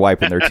sure they're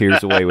wiping their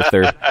tears away with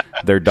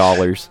their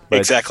dollars.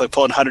 Exactly.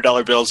 Pulling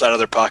 $100 bills out of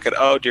their pocket.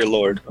 Oh, dear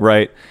Lord.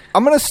 Right.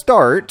 I'm going to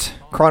start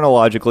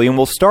chronologically, and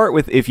we'll start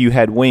with If You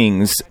Had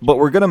Wings, but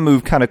we're going to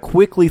move kind of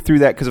quickly through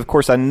that because, of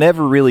course, I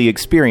never really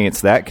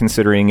experienced that,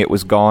 considering it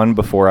was gone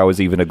before I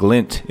was even a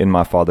glint in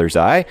my father's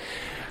eye.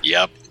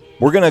 Yep.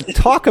 We're going to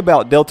talk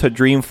about Delta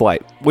Dream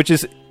Flight, which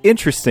is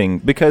interesting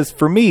because,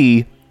 for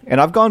me, And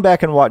I've gone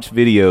back and watched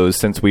videos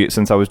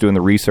since I was doing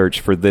the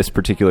research for this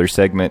particular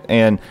segment,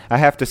 and I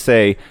have to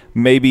say,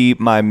 maybe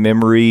my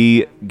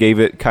memory gave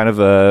it kind of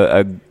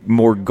a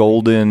more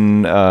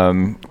golden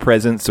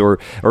presence, or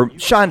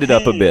shined it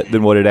up a bit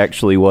than what it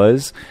actually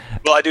was.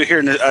 Well, I do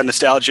hear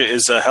nostalgia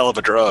is a hell of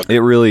a drug. It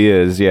really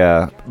is,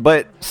 yeah.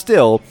 But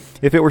still,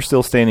 if it were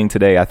still standing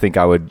today, I think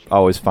I would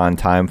always find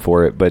time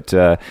for it. But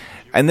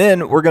and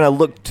then we're going to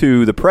look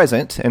to the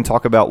present and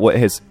talk about what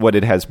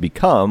it has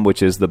become,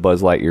 which is the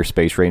Buzz Lightyear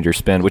Space Ranger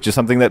spin, which is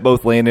something that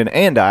both Landon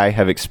and I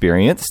have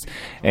experienced.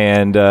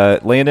 And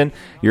Landon,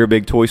 you're a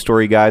big Toy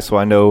Story guy, so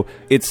I know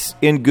it's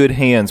in good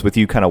hands with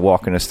you kind of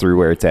walking us through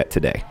where it's at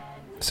today.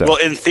 So, well,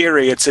 in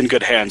theory, it's in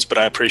good hands, but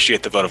I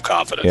appreciate the vote of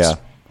confidence. Yeah.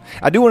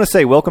 I do want to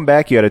say, welcome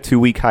back. You had a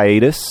 2-week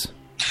hiatus.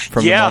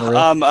 From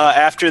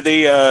after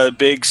the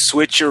big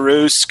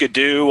switcheroo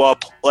skidoo while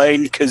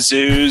playing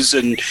kazoos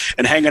and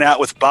hanging out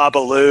with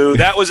Babaloo.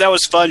 That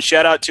was fun.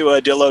 Shout out to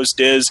Dillo's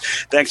Diz.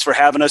 Thanks for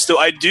having us. Though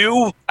I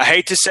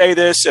hate to say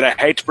this and I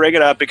hate to bring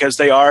it up because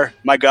they are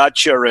my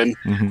godchildren.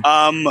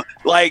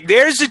 Mm-hmm.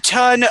 There's a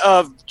ton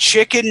of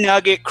chicken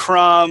nugget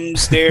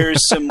crumbs. There's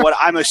some what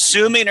I'm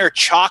assuming are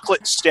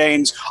chocolate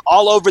stains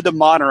all over the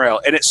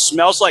monorail, and it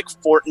smells like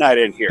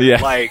Fortnite in here.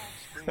 Yeah.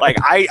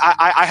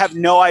 I have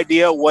no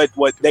idea what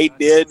they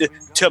did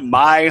to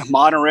my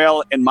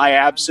monorail in my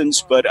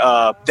absence, but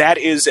that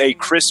is a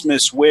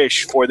Christmas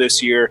wish for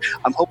this year.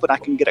 I'm hoping I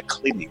can get a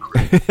cleaning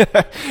crew.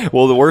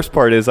 Well, the worst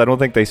part is I don't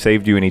think they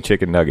saved you any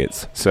chicken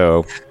nuggets.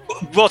 So,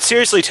 well,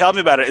 seriously, tell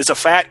me about it. As a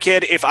fat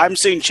kid, if I'm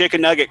seeing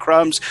chicken nugget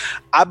crumbs,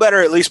 I better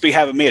at least be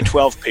having me a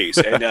 12-piece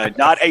and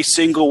not a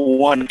single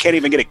one. Can't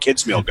even get a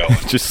kid's meal going.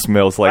 It just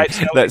smells like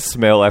that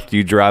smell after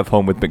you drive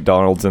home with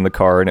McDonald's in the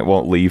car and it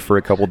won't leave for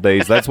a couple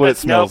days. That's what it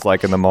smells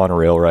like in the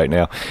monorail right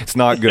now. It's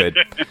not good.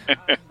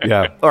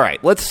 Yeah. All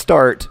right. Let's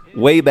start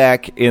way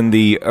back in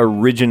the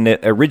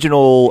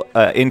original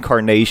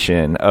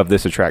incarnation of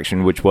this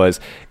attraction, which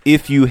was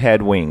If You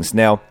Had Wings.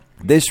 Now,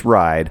 this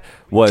ride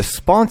was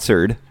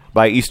sponsored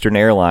by Eastern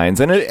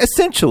Airlines, and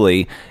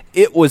essentially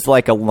it was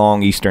like a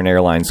long Eastern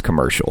Airlines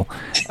commercial.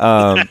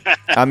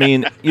 I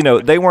mean,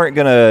 they weren't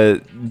going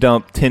to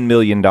dump $10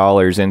 million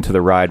into the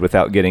ride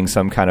without getting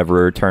some kind of a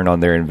return on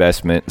their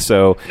investment.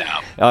 So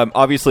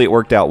obviously it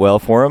worked out well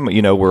for them.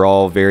 We're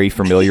all very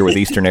familiar with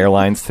Eastern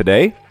Airlines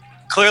today.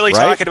 Clearly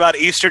right? Talking about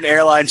Eastern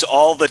Airlines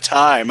all the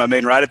time. I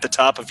mean, right at the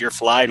top of your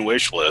flying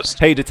wish list.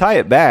 Hey, to tie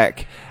it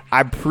back,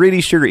 I'm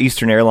pretty sure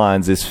Eastern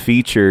Airlines is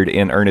featured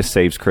in Ernest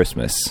Saves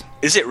Christmas.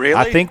 Is it really?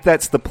 I think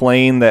that's the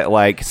plane that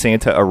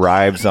Santa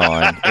arrives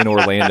on in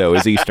Orlando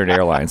is Eastern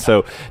Airlines.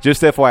 So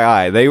just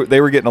FYI,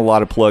 they were getting a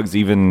lot of plugs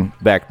even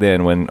back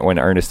then when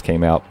Ernest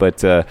came out,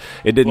 but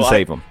it didn't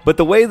save them. But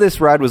the way this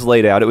ride was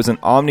laid out, it was an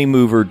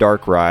Omnimover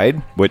dark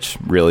ride, which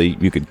really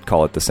you could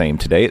call it the same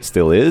today. It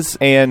still is.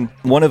 And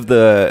one of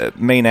the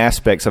main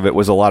aspects of it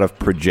was a lot of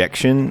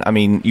projection. I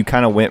mean, you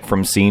kind of went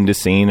from scene to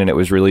scene, and it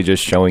was really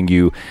just showing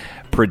you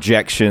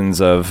projections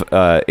of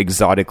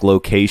exotic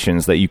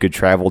locations that you could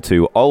travel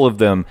to, all of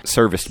them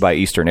serviced by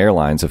Eastern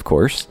Airlines, of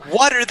course.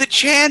 What are the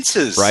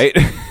chances? Right?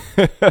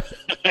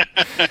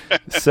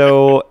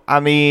 So, I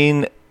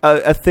mean,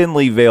 a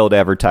thinly veiled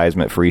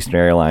advertisement for Eastern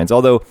Airlines,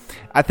 although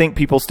I think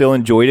people still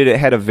enjoyed it. It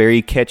had a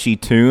very catchy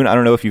tune. I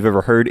don't know if you've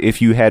ever heard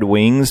If You Had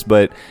Wings,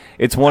 but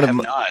it's one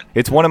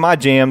of my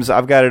jams.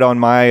 I've got it on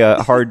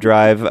my hard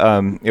drive.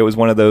 It was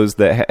one of those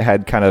that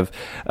had kind of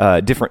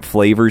different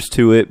flavors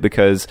to it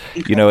because,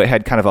 it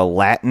had kind of a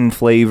Latin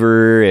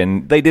flavor,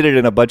 and they did it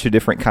in a bunch of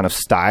different kind of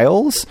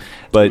styles.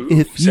 But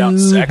if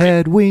you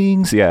had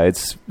wings, yeah,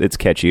 it's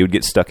catchy. It would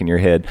get stuck in your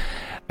head.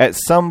 At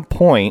some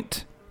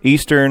point,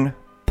 Eastern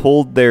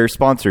pulled their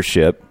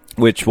sponsorship,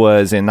 which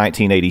was in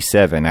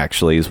 1987,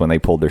 actually, is when they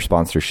pulled their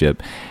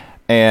sponsorship.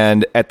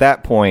 And at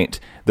that point,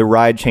 the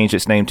ride changed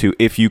its name to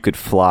If You Could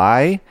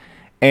Fly.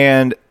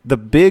 And the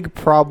big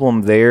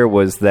problem there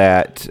was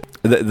that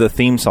the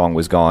theme song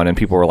was gone, and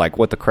people were like,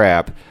 what the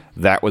crap?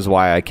 That was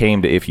why I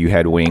came to If You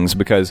Had Wings,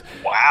 because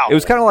it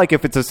was kind of like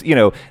if it's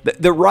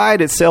the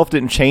ride itself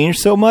didn't change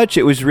so much.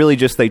 It was really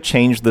just they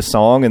changed the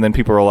song, and then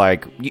people were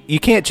like, you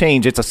can't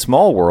change. It's a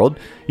small world.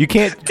 You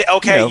can't.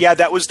 Okay, yeah,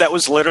 that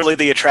was literally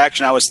the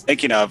attraction I was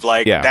thinking of.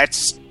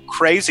 That's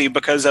crazy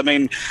because, I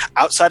mean,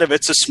 outside of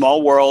It's a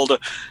Small World,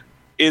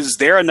 is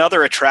there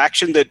another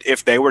attraction that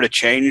if they were to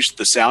change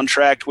the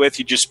soundtrack with,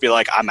 you'd just be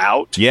like, I'm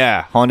out?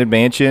 Yeah, Haunted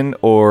Mansion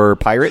or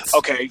Pirates.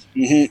 Okay.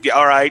 Mm-hmm. Yeah,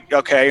 all right.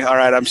 Okay. All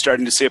right. I'm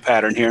starting to see a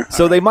pattern here.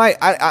 So they might,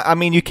 I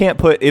mean, you can't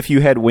put If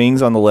You Had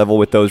Wings on the level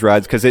with those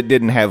rides because it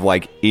didn't have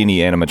any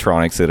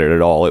animatronics in it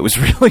at all. It was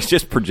really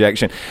just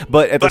projection.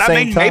 But at the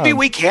same time, maybe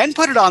we can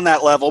put it on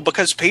that level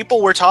because people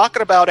were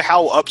talking about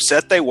how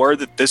upset they were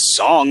that this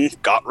song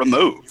got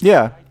removed.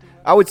 Yeah.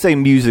 I would say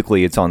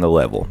musically it's on the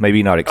level.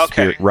 Maybe not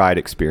ride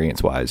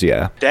experience-wise,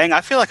 yeah. Dang, I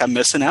feel like I'm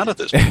missing out at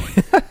this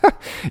point.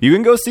 You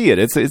can go see it.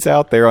 It's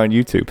out there on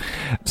YouTube.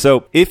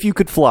 So, If You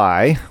Could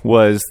Fly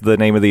was the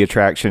name of the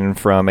attraction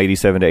from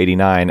 87 to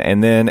 89,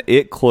 and then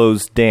it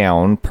closed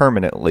down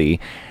permanently.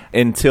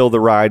 until the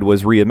ride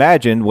was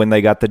reimagined when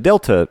they got the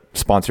Delta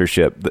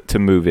sponsorship to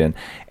move in.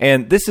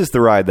 And this is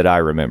the ride that I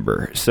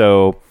remember.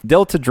 So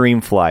Delta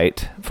Dream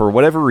Flight, for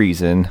whatever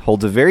reason,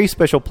 holds a very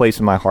special place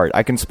in my heart.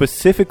 I can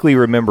specifically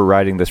remember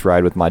riding this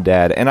ride with my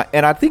dad.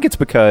 And I think it's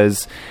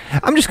because,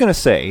 I'm just going to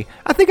say,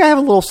 I think I have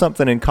a little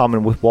something in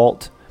common with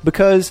Walt,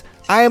 because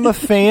I am a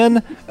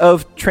fan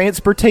of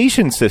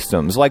transportation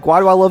systems. Like, why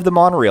do I love the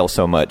monorail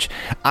so much?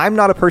 I'm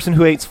not a person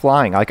who hates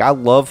flying. Like, I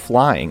love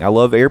flying. I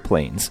love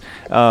airplanes.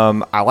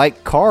 I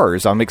like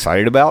cars. I'm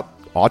excited about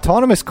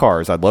autonomous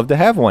cars. I'd love to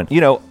have one.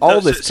 You know,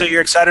 this. So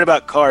you're excited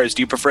about cars.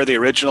 Do you prefer the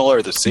original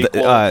or the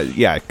sequel?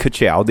 Yeah,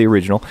 Ka-chow, the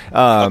original.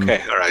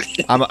 Okay, all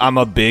right. I'm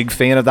a big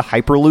fan of the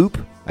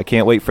Hyperloop. I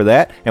can't wait for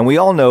that. And we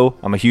all know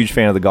I'm a huge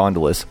fan of the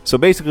gondolas. So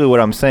basically what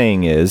I'm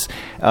saying is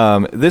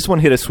this one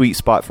hit a sweet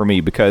spot for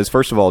me because,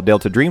 first of all,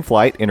 Delta Dream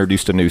Flight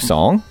introduced a new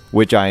song,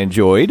 which I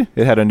enjoyed.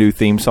 It had a new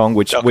theme song,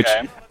 which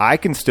I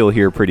can still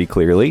hear pretty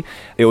clearly.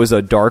 It was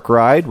a dark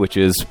ride, which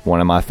is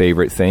one of my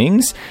favorite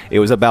things. It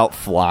was about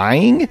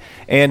flying.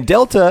 And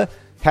Delta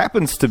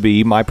happens to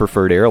be my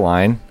preferred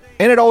airline,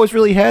 and it always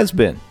really has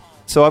been.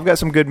 So I've got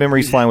some good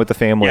memories flying with the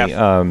family.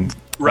 Yeah.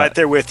 Right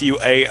there with you,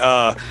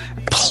 a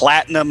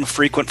platinum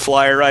frequent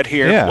flyer right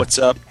here. Yeah. What's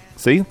up?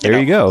 See, there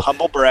you go.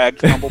 Humble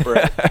brag.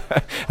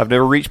 I've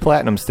never reached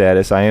platinum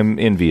status. I am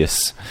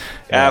envious.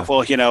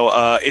 Well,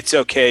 it's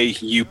okay,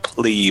 you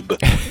plebe.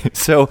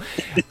 So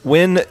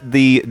when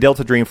the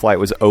Delta Dream Flight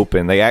was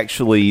open, they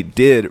actually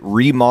did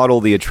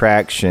remodel the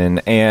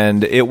attraction,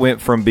 and it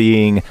went from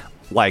being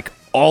like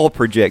all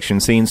projection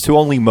scenes to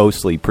only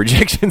mostly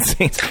projection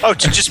scenes. Oh,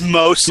 just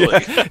mostly.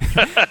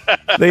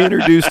 They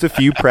introduced a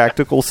few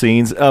practical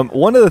scenes.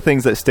 One of the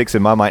things that sticks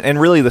in my mind, and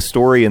really the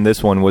story in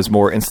this one was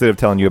more, instead of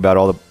telling you about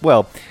all the,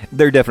 well,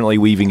 they're definitely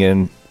weaving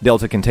in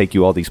Delta can take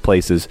you all these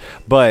places,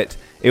 but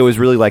it was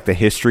really like the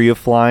history of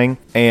flying,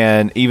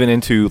 and even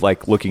into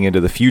like looking into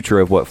the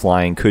future of what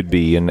flying could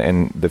be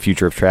and the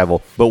future of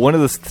travel. But one of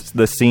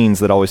the scenes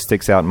that always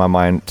sticks out in my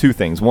mind, two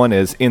things. One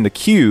is in the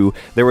queue,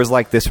 there was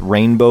like this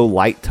rainbow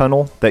light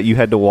tunnel that you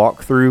had to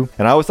walk through.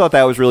 And I always thought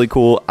that was really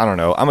cool. I don't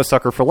know. I'm a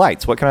sucker for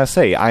lights. What can I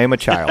say? I am a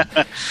child.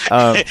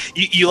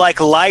 You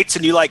like lights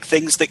and you like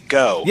things that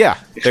go. Yeah,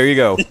 there you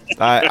go.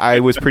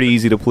 I was pretty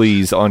easy to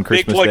please on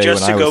Christmas Big boy Day.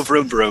 just to go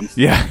vroom vroom.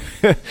 Yeah.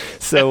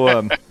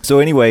 So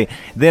anyway,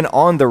 then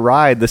on the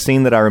ride, the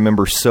scene that I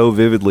remember so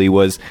vividly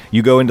was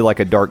you go into like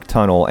a dark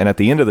tunnel, and at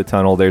the end of the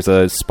tunnel, there's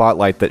a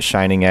spotlight that's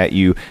shining at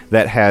you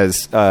that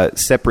has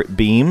separate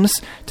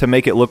beams to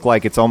make it look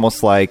like it's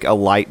almost like a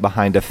light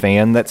behind a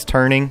fan that's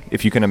turning,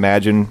 if you can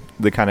imagine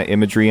the kind of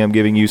imagery I'm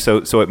giving you.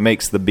 So it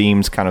makes the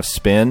beams kind of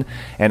spin,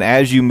 and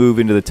as you move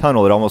into the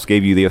tunnel, it almost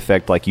gave you the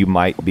effect like you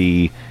might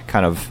be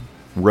kind of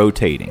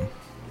rotating.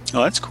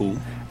 Oh, that's cool.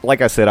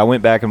 Like I said, I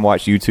went back and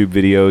watched YouTube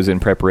videos in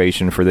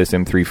preparation for this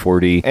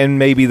M340, and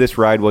maybe this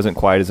ride wasn't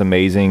quite as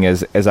amazing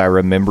as I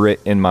remember it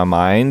in my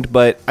mind,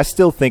 but I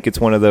still think it's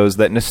one of those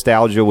that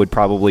nostalgia would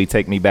probably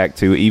take me back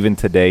to even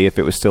today if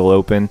it was still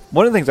open.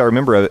 One of the things I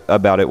remember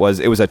about it was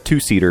a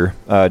two-seater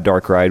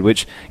dark ride,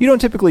 which you don't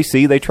typically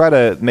see. They try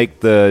to make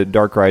the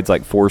dark rides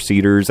like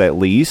four-seaters at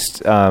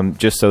least,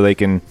 just so they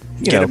can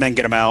get them in,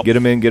 get them out. Get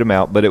them in, get them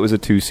out, but it was a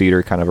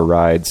two-seater kind of a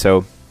ride,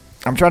 so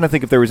I'm trying to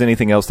think if there was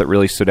anything else that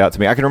really stood out to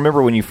me. I can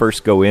remember when you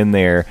first go in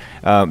there,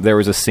 there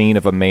was a scene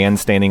of a man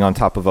standing on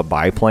top of a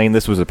biplane.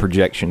 This was a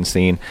projection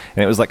scene,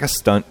 and it was like a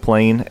stunt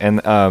plane, and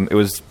it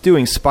was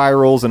doing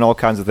spirals and all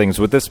kinds of things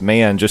with this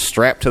man just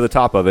strapped to the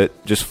top of it,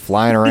 just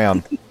flying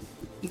around.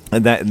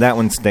 And that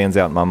one stands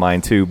out in my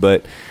mind too,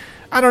 but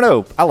I don't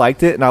know. I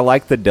liked it, and I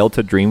liked the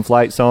Delta Dream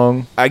Flight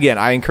song. Again,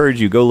 I encourage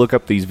you, go look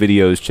up these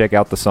videos, check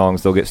out the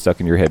songs. They'll get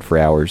stuck in your head for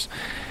hours.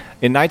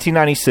 In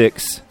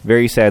 1996,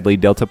 very sadly,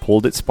 Delta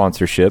pulled its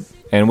sponsorship,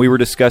 and we were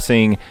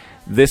discussing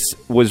this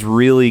was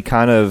really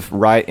kind of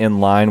right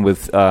in line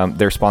with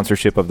their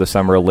sponsorship of the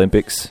Summer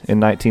Olympics in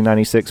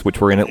 1996,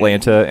 which were in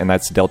Atlanta, and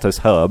that's Delta's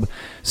hub.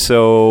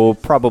 So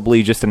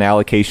probably just an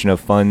allocation of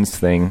funds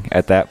thing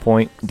at that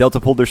point. Delta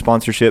pulled their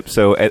sponsorship,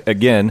 so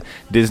again,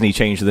 Disney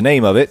changed the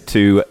name of it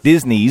to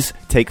Disney's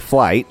Take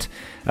Flight,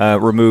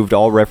 removed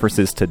all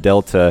references to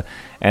Delta,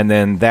 and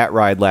then that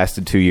ride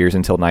lasted 2 years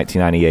until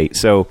 1998.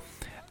 So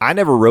I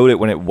never rode it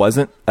when it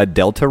wasn't a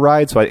Delta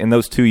ride, so in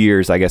those 2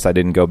 years, I guess I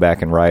didn't go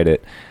back and ride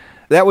it.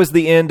 That was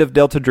the end of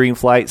Delta Dream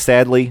Flight,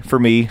 sadly, for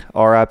me.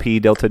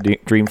 R.I.P. Delta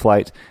Dream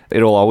Flight.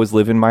 It'll always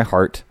live in my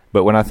heart,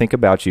 but when I think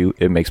about you,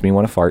 it makes me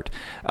want to fart.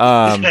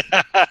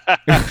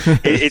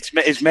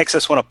 It makes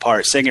us want to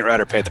part. Sing it right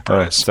or pay the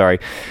price. Oh, sorry.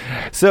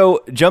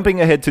 So, jumping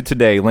ahead to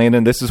today,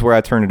 Landon, this is where I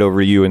turn it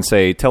over to you and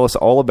say, tell us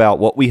all about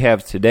what we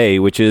have today,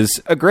 which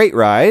is a great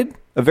ride.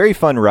 A very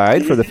fun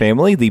ride for the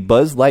family, the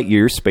Buzz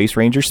Lightyear Space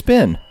Ranger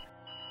Spin.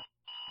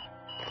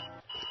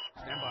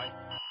 Stand by.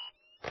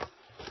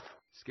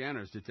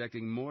 Scanners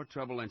detecting more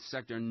trouble in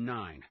Sector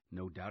 9.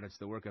 No doubt it's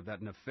the work of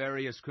that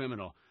nefarious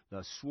criminal,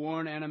 the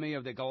sworn enemy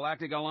of the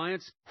Galactic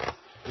Alliance,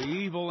 the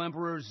evil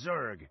Emperor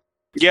Zurg.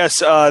 Yes,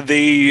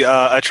 the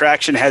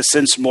attraction has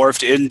since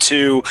morphed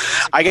into,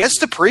 I guess,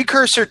 the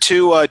precursor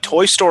to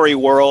Toy Story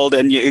World,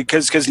 and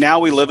because now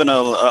we live in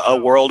a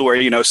world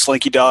where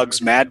Slinky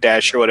Dog's Mad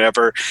Dash or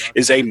whatever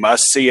is a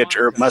must-see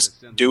or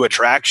must-do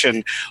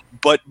attraction.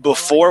 But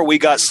before we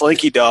got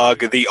Slinky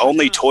Dog, the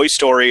only Toy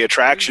Story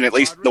attraction, at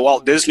least the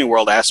Walt Disney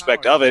World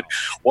aspect of it,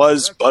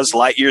 was Buzz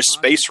Lightyear's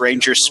Space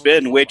Ranger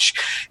Spin, which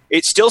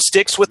it still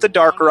sticks with the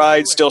dark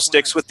ride, still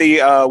sticks with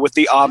the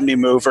Omni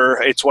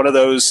Mover. It's one of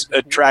those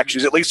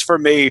attractions, at least for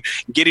me,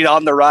 getting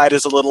on the ride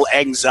is a little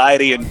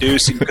anxiety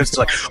inducing because it's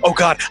like, oh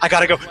God, I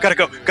gotta go,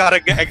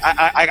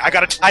 I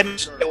gotta time 1,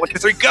 2,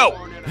 3,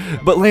 go.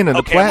 But Landon,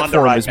 Okay, the I'm on the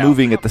platform ride is now.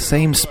 moving at the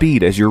same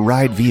speed as your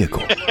ride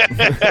vehicle.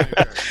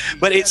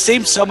 But it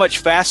seems so much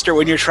faster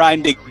when you're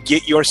trying to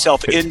get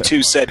yourself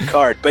into said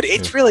cart. But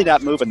it's really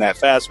not moving that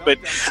fast. But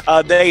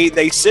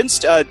they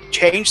since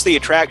changed the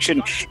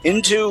attraction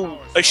into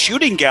a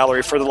shooting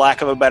gallery, for the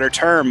lack of a better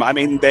term. I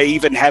mean, they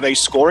even have a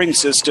scoring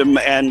system,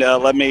 and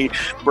let me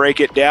break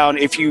it down.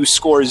 If you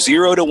score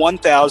 0 to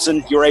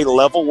 1,000, you're a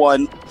level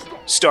 1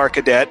 Star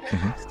Cadet.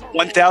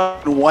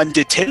 1,001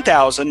 to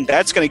 10,000,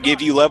 that's going to give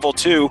you level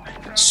 2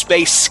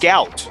 Space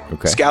Scout.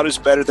 Okay. Scout is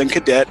better than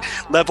Cadet.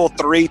 Level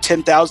 3,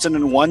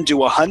 10,001 to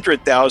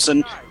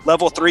 100,000.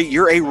 Level 3,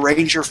 you're a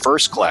Ranger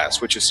First Class,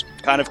 which is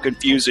kind of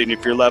confusing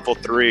if you're level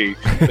 3,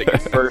 but you're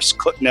first.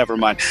 Never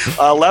mind.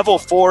 Level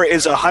 4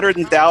 is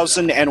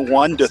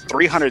 100,001 to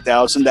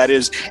 300,000. That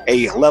is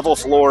a level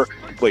 4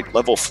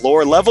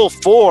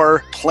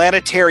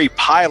 planetary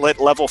pilot.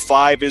 Level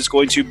 5 is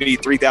going to be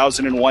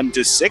 3,001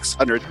 to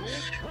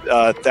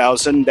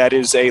 600,000. That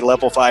is a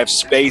level 5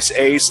 space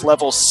ace.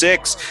 Level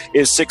 6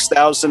 is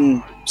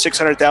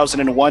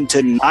 600,001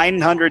 to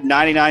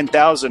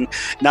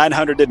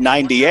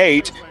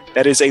 999,998.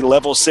 That is a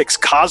level 6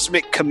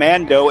 cosmic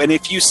commando. And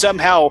if you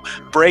somehow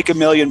break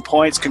 1,000,000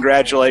 points,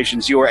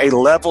 congratulations, you are a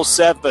level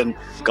 7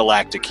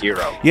 galactic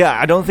hero. Yeah,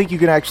 I don't think you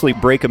can actually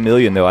break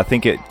 1,000,000 though. I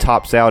think it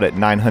tops out at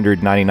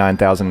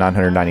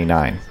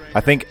 999,999.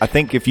 I think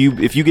if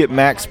you get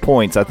max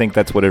points, I think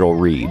that's what it'll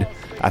read.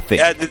 I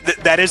think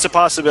that is a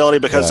possibility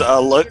because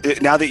look,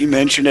 now that you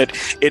mention it,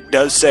 it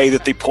does say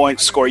that the point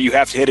score you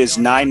have to hit is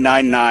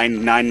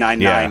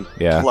 999,999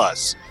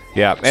 plus.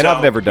 Yeah, and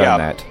I've never done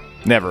that.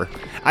 Never.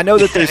 I know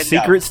that there's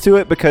secrets to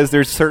it because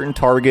there's certain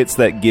targets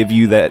that give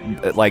you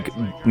that like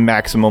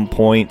maximum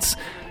points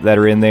that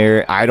are in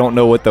there. I don't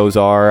know what those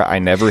are. I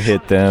never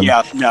hit them.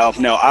 Yeah, no.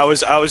 I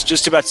was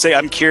just about to say,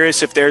 I'm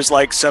curious if there's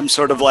like some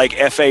sort of like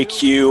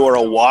FAQ or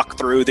a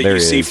walkthrough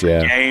that see for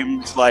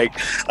games. Like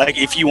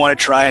if you want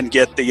to try and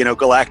get the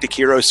Galactic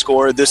Hero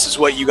score, this is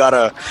what you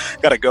gotta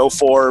go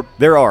for.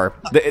 There are.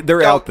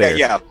 They're out there.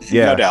 Yeah,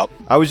 no doubt.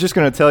 I was just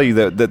going to tell you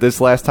that this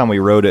last time we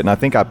wrote it, and I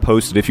think I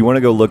posted, if you want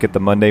to go look at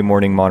the Monday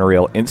Morning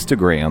Monorail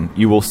Instagram,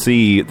 you will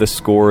see the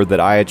score that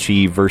I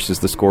achieved versus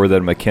the score that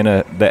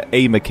McKenna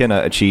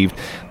achieved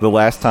the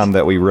last time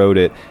that we wrote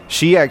it.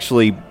 She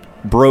actually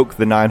broke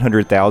the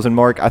 900,000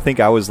 mark. I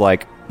think I was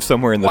like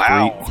somewhere in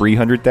the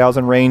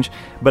 300,000 range,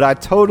 but I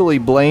totally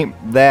blame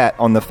that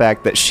on the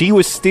fact that she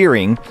was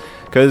steering,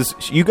 because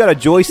you got a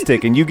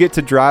joystick and you get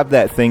to drive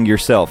that thing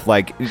yourself.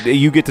 Like,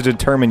 you get to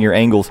determine your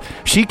angles.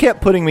 She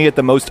kept putting me at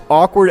the most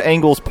awkward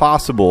angles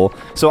possible,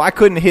 so I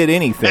couldn't hit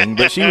anything,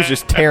 but she was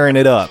just tearing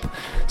it up.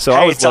 So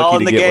I was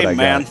lucky to get what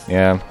I got.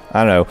 Yeah,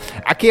 I don't know.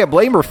 I can't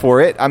blame her for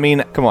it. I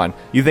mean, come on.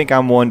 You think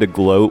I'm one to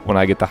gloat when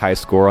I get the high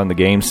score on the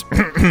games?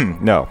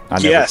 No. I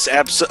never. Yes,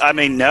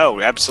 absolutely.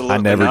 No, absolutely. I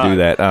never do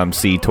that.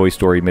 See Toy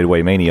Story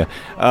Midway Mania.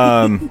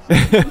 But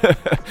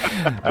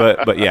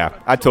yeah,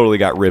 I totally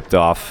got ripped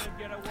off.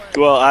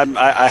 Well,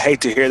 I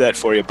hate to hear that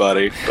for you,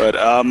 buddy. But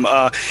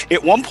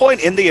at one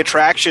point in the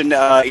attraction,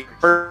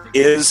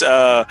 is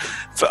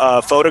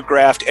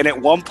photographed, and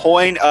at one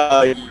point,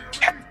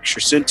 picture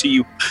sent to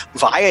you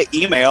via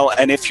email,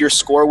 and if your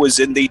score was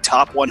in the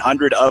top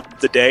 100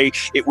 of the day,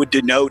 it would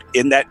denote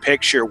in that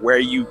picture where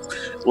you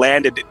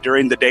landed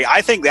during the day.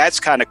 I think that's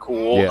kind of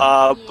cool.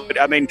 Yeah.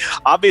 But I mean,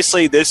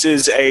 obviously, this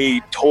is a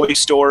Toy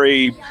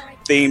Story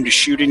themed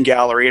shooting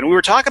gallery, and we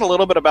were talking a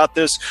little bit about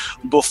this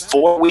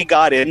before we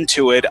got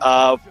into it.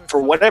 For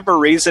whatever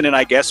reason, and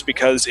I guess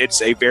because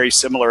it's a very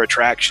similar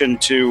attraction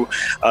to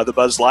the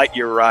Buzz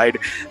Lightyear ride,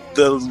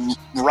 the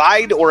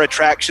ride or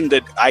attraction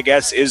that I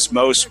guess is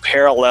most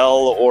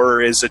parallel or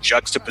is a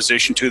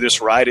juxtaposition to this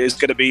ride is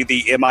going to be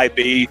the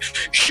MIB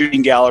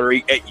shooting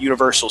gallery at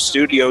Universal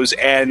Studios.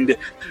 And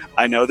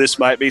I know this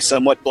might be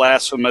somewhat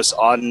blasphemous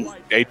on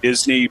a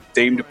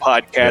Disney-themed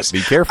podcast. Be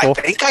careful.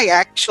 I think I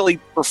actually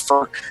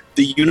prefer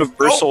the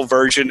Universal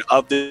version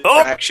of the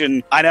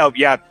attraction. I know,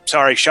 yeah,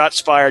 sorry, shots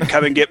fired.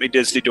 Come and get me,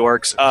 Disney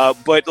dorks.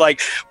 But,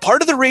 like,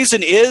 part of the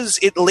reason is,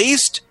 at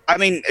least, I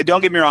mean, don't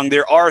get me wrong,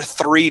 there are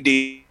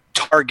 3D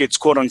targets,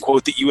 quote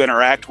unquote, that you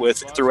interact with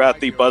throughout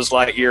the Buzz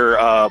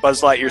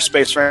Lightyear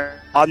Space Ranger.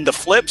 On the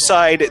flip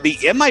side, the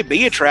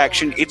MIB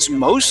attraction, it's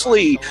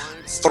mostly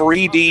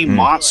 3D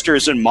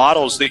monsters and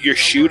models that you're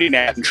shooting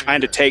at and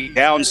trying to take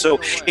down. So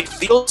it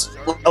feels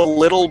a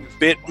little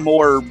bit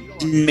more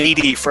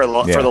meaty for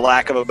the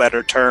lack of a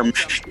better term,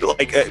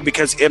 like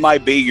because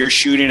MIB, you're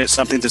shooting at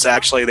something that's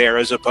actually there,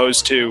 as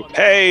opposed to,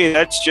 hey,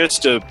 that's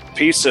just a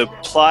piece of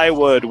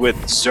plywood with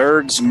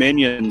Zurg's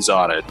minions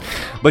on it.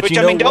 But Which, you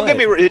I know mean,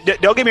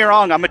 don't get me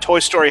wrong, I'm a Toy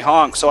Story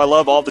honk, so I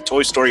love all the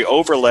Toy Story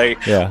overlay.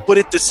 Yeah. But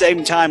at the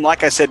same time,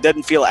 like I said,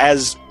 doesn't feel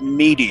as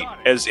meaty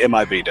as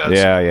MIB does.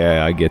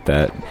 Yeah, I get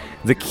that.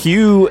 The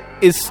queue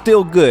is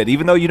still good.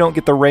 Even though you don't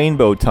get the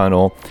rainbow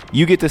tunnel,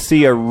 you get to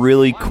see a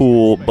really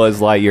cool Buzz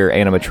Lightyear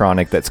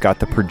animatronic that's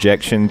got the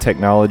projection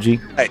technology.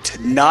 Right.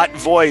 Not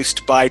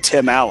voiced by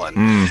Tim Allen.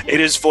 It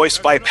is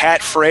voiced by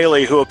Pat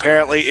Fraley, who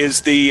apparently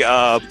is the,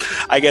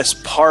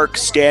 park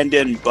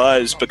stand-in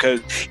Buzz,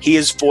 because he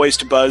has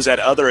voiced Buzz at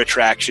other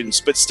attractions,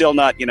 but still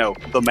not,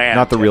 the man.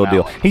 Not the Tim real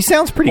Allen. deal. He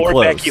sounds pretty or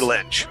close. Becky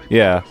Lynch.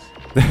 Yeah.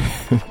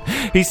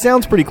 He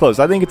sounds pretty close.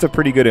 I think it's a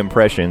pretty good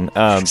impression.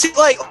 But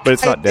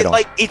it's not dead on.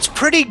 Like, it's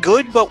pretty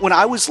good, but when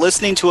I was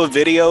listening to a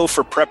video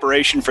for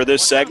preparation for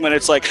this segment,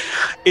 it's like,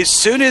 as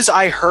soon as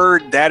I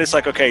heard that, it's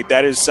like, okay,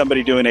 that is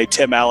somebody doing a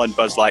Tim Allen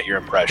Buzz Lightyear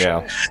impression.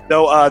 Yeah.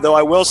 Though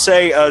I will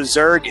say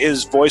Zurg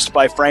is voiced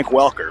by Frank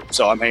Welker.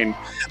 So, I mean,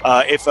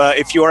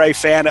 if you are a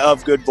fan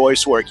of good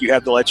voice work, you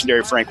have the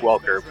legendary Frank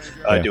Welker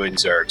doing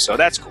Zurg. So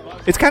that's cool.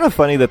 It's kind of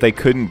funny that they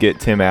couldn't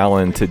get Tim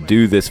Allen to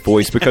do this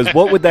voice, because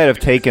what would that have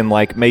taken,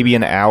 like maybe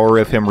an hour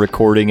of him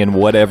recording in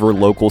whatever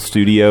local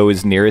studio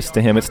is nearest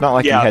to him? It's not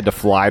like he had to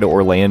fly to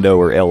Orlando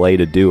or LA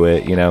to do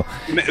it,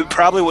 It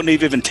probably wouldn't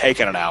have even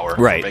taken an hour,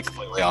 right? To be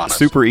completely honest.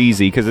 Super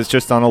easy, because it's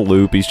just on a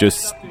loop. He's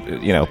just,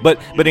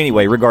 But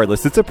anyway,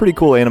 regardless, it's a pretty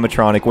cool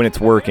animatronic when it's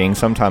working.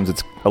 Sometimes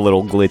it's a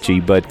little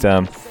glitchy, but...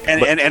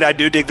 And I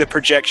do dig the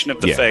projection of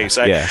the face.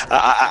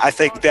 I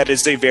think that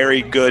is a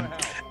very good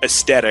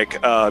aesthetic,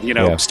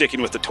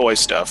 sticking with the toy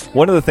stuff.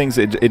 One of the things,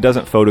 it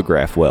doesn't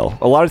photograph well.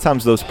 A lot of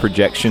times those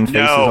projection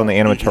faces on the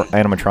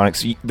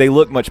animatronics, they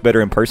look much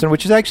better in person,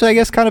 which is actually, I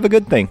guess, kind of a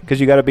good thing, because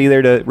you got to be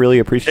there to really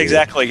appreciate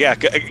Exactly, yeah.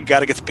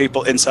 Got to get the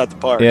people inside the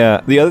park.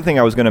 Yeah. The other thing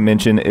I was going to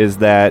mention is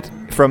that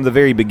from the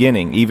very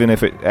beginning, even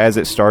if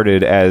it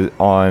started as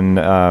on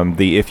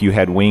the If You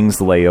Had Wings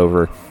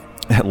layover,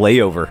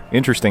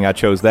 interesting, I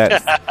chose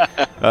that.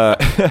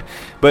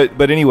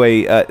 But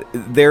anyway,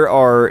 there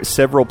are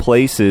several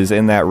places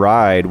in that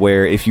ride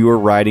where if you are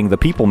riding the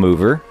People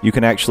Mover, you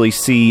can actually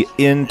see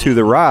into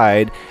the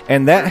ride,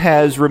 and that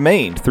has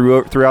remained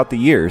throughout the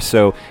years.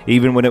 So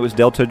even when it was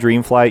Delta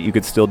Dream Flight, you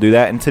could still do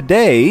that. And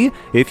today,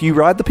 if you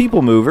ride the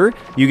People Mover,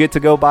 you get to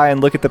go by and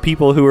look at the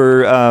people who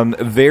are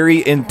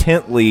very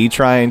intently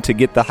trying to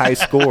get the high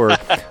score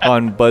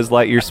on Buzz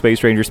Lightyear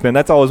Space Ranger Spin.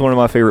 That's always one of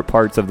my favorite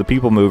parts of the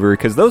People Mover,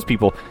 because those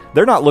people,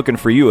 they're not looking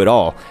for you at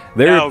all.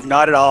 No,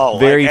 not at all.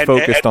 Very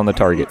focused on the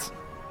targets.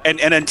 And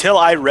until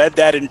I read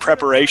that in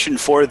preparation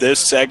for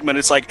this segment,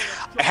 it's like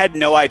I had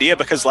no idea,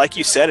 because like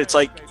you said, it's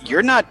like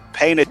you're not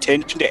paying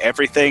attention to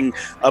everything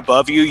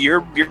above you.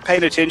 You're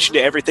paying attention to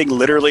everything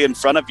literally in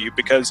front of you,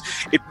 because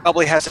it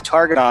probably has a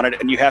target on it,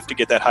 and you have to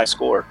get that high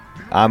score.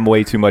 I'm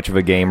way too much of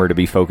a gamer to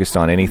be focused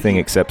on anything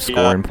except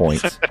scoring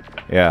points.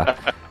 Yeah.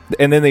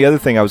 And then the other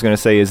thing I was going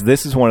to say is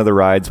this is one of the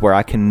rides where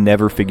I can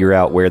never figure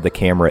out where the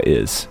camera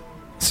is.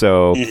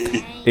 So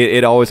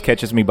it always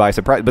catches me by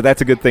surprise. But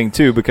that's a good thing,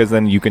 too, because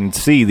then you can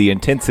see the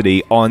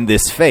intensity on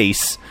this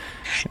face.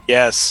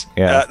 Yes.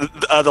 Yeah.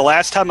 The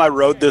last time I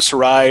rode this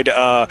ride,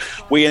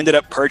 we ended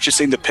up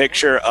purchasing the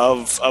picture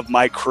of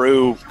my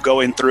crew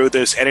going through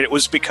this, and it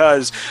was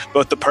because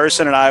both the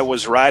person and I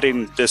was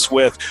riding this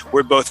with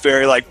were both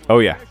very like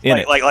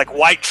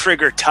white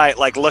trigger tight,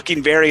 like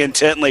looking very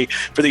intently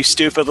for these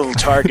stupid little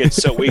targets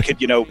so we could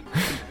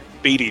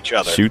beat each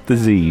other. Shoot the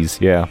Z's,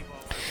 yeah.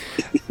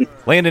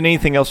 Landon,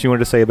 anything else you wanted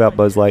to say about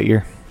Buzz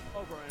Lightyear?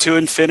 To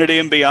infinity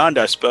and beyond,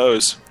 I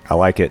suppose. I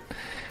like it.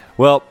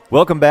 Well,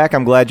 welcome back.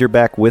 I'm glad you're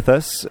back with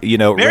us.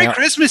 Merry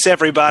Christmas,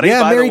 everybody.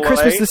 Yeah, by Merry the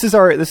Christmas. way.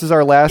 This is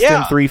our last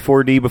M3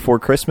 4D before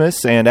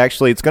Christmas, and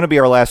actually it's going to be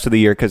our last of the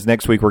year, because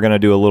next week we're going to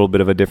do a little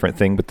bit of a different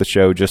thing with the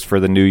show, just for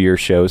the New Year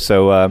show.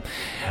 So,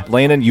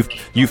 Landon,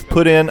 you've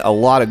put in a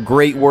lot of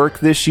great work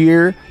this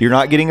year. You're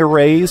not getting a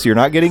raise, you're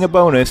not getting a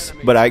bonus,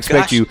 but I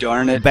expect you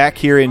back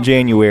here in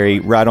January,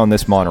 right on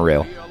this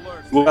monorail.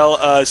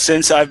 Well,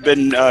 since I've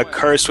been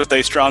cursed with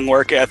a strong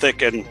work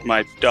ethic, and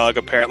my dog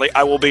apparently,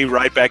 I will be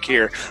right back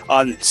here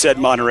on said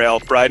monorail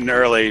bright and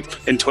early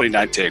in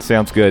 2019.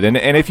 Sounds good.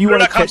 And if you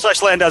want to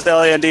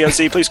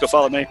Twitter.com/Landos, please go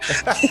follow me.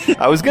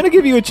 I was going to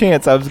give you a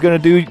chance. I was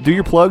going to do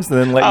your plugs and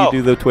then let you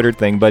do the Twitter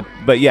thing.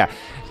 But yeah,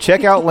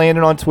 check out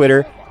Landon on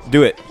Twitter.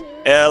 Do it.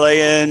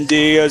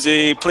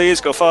 LANDOZ,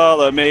 please go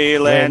follow me,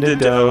 Landon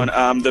Doan.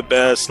 I'm the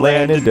best,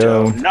 Landon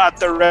Doan, not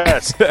the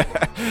rest.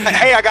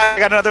 Hey, I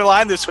got another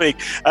line this week.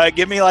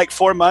 Give me like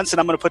 4 months, and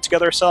I'm going to put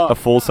together a song. A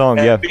full song,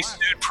 and yeah. Be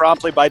sued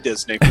promptly by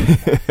Disney.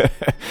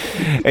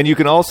 And you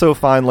can also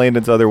find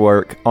Landon's other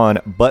work on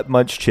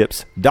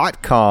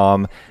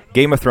buttmunchchips.com,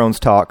 Game of Thrones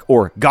Talk,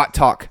 or Got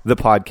Talk, the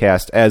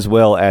podcast, as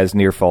well as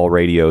Nearfall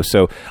Radio.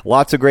 So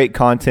lots of great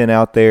content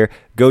out there.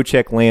 Go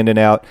check Landon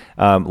out.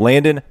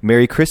 Landon,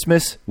 Merry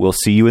Christmas. We'll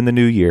see you in the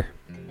new year.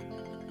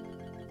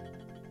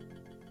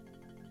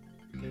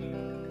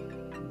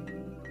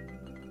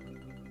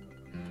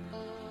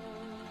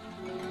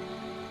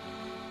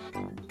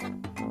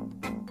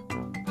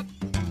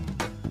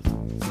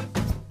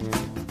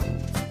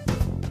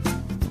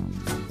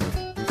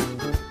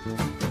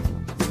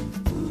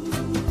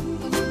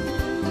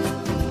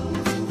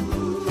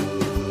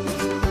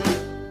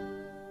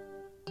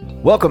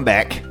 Welcome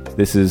back.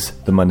 This is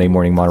the Monday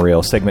Morning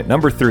Monorail segment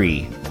number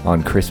 3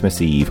 on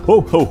Christmas Eve.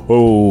 Ho, ho,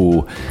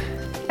 ho.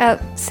 Oh,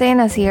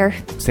 Santa's here.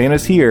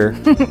 Santa's here,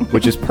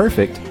 which is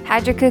perfect.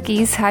 Hide your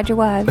cookies. Hide your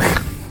wives.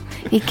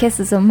 He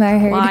kisses them, I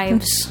heard.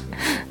 Wives.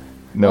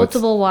 No,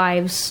 Multiple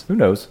wives. who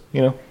knows?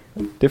 You know,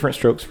 different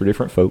strokes for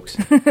different folks.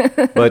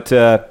 But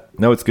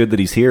no, it's good that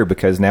he's here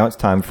because now it's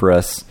time for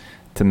us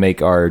to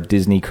make our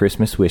Disney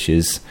Christmas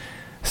wishes.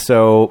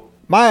 So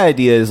my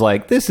idea is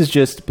like, this is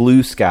just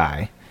blue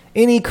sky.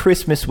 Any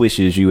Christmas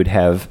wishes you would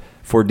have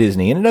for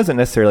Disney, and it doesn't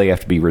necessarily have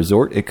to be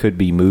resort. It could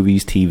be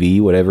movies,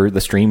 TV, whatever, the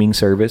streaming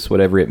service,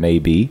 whatever it may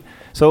be.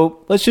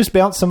 So let's just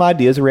bounce some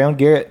ideas around,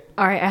 Garrett.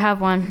 All right, I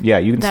have one. Yeah,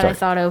 you can that start. I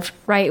thought of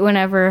right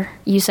whenever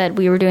you said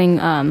we were doing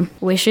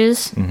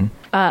wishes. Mm-hmm.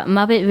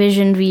 Muppet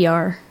Vision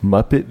VR.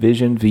 Muppet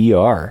Vision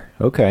VR.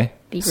 Okay.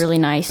 Be really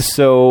nice.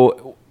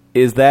 So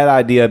is that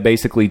idea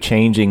basically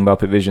changing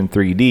Muppet Vision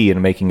 3D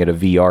and making it a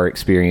VR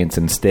experience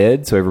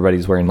instead? So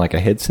everybody's wearing like a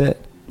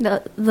headset?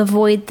 The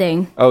void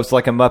thing. Oh, it's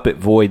like a Muppet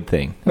Void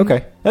thing.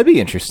 Okay. That'd be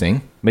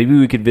interesting. Maybe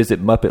we could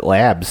visit Muppet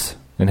Labs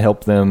and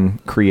help them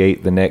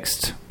create the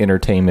next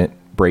entertainment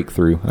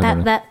breakthrough. I don't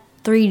know. That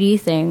 3D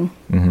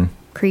thing.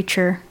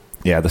 Creature.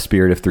 Yeah, the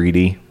spirit of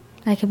 3D.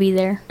 I could be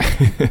there.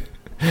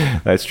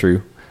 That's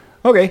true.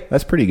 Okay,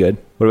 that's pretty good.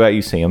 What about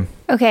you, Sam?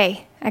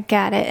 Okay, I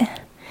got it.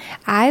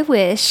 I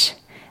wish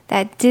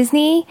that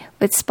Disney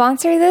would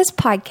sponsor this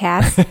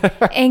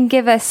podcast and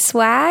give us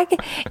swag,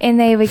 and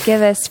they would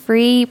give us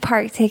free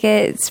park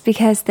tickets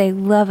because they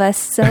love us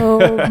so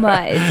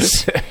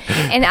much.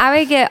 And I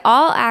would get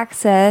all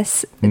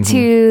access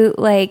to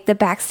like the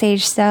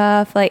backstage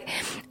stuff. Like,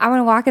 I want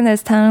to walk in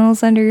those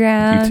tunnels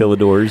underground.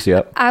 Utilidors,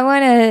 yep. I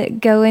want to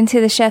go into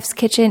the chef's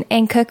kitchen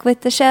and cook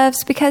with the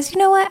chefs because you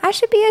know what? I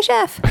should be a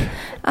chef.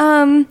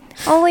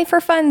 Only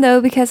for fun though,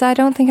 because I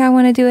don't think I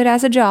want to do it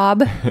as a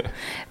job.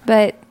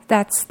 But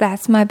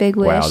that's my big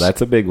wish. Wow,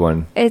 that's a big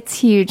one. It's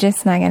huge.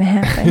 It's not going to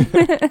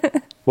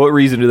happen. What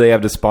reason do they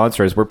have to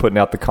sponsor us? We're putting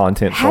out the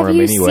content for Have them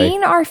you anyway.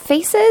 seen our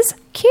faces?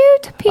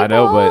 Cute people. I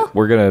know, but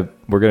we're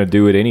gonna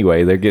do it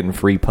anyway. They're getting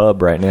free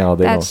pub right now.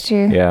 That's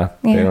true. Yeah,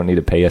 they Yeah. don't need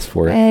to pay us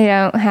for it. I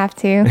don't have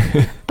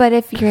to. But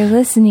if you're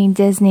listening,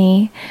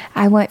 Disney,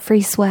 I want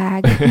free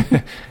swag.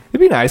 It'd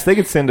be nice. They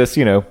could send us,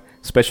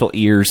 special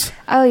ears.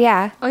 Oh,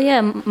 yeah. Oh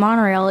yeah,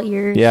 monorail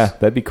ears. Yeah,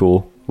 that'd be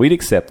cool. We'd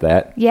accept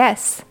that.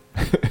 Yes.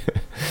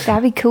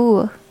 That'd be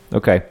cool.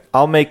 Okay,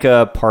 I'll make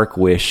a park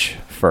wish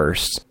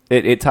first.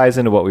 It ties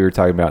into what we were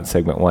talking about in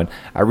segment 1.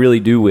 I really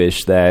do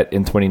wish that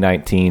in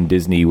 2019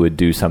 Disney would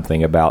do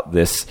something about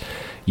this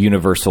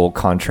Universal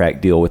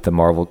contract deal with the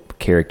Marvel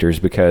characters,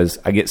 because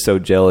I get so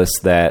jealous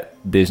that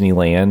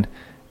Disneyland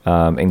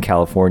in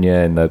California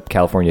and the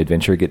California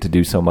Adventure get to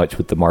do so much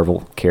with the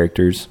Marvel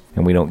characters,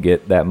 and we don't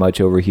get that much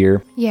over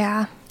here.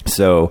 Yeah.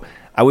 So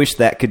I wish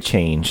that could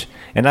change.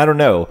 And I don't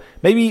know.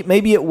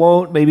 Maybe it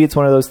won't. Maybe it's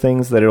one of those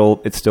things that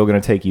it's still going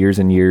to take years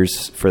and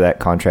years for that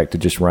contract to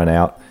just run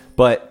out.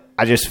 But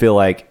I just feel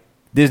like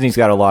Disney's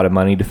got a lot of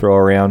money to throw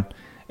around,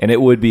 and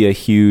it would be a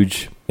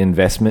huge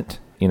investment,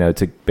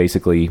 to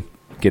basically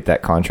get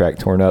that contract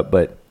torn up,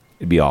 but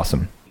it'd be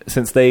awesome.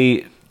 Since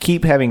they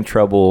keep having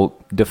trouble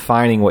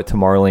defining what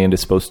Tomorrowland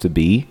is supposed to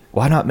be,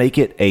 why not make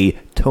it a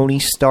Tony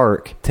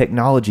Stark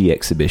technology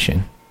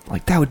exhibition?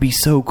 Like, that would be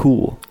so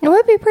cool. It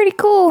would be pretty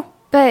cool.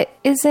 But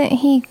isn't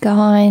he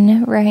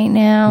gone right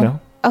now? No.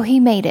 Oh, he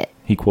made it.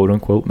 He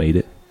quote-unquote made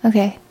it.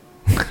 Okay.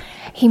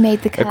 He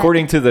made the cut.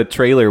 According to the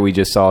trailer we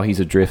just saw, he's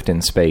adrift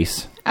in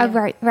space. Oh,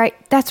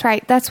 right. That's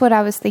right. That's what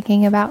I was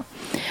thinking about.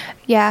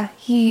 Yeah,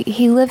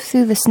 he lived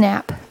through the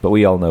snap. But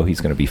we all know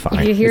he's going to be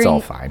fine. It's all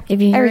fine.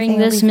 If you're Everything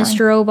hearing will this, be fine.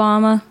 Mr.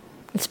 Obama,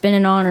 it's been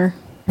an honor.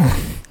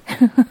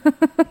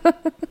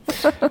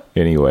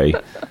 Anyway.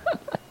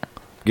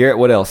 Garrett,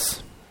 what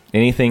else?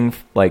 Anything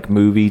like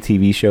movie,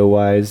 TV show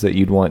wise that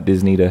you'd want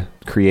Disney to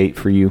create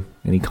for you?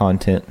 Any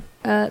content?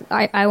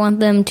 I want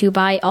them to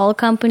buy all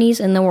companies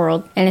in the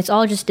world, and it's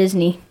all just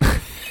Disney.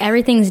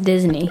 Everything's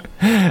Disney.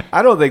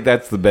 I don't think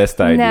that's the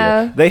best idea.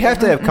 No. They have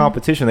to have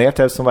competition. They have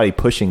to have somebody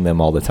pushing them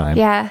all the time.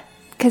 Yeah,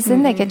 because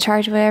then they could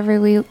charge whatever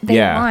they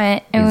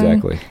want. And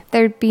exactly.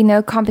 There'd be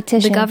no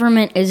competition. The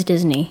government is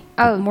Disney.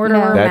 Oh,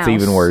 Mortimer no. That's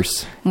Mouse. even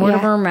worse.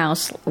 Mortimer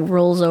Mouse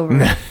rolls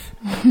over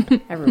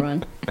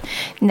everyone.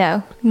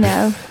 No,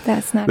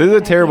 that's not. This is a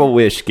good terrible idea.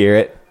 wish,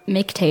 Garrett.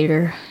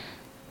 Mictator.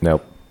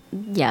 Nope.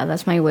 Yeah,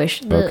 that's my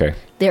wish. Okay.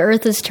 The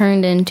Earth is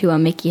turned into a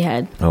Mickey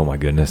head. Oh my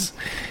goodness.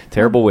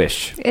 Terrible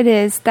wish. It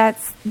is.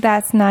 That's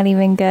not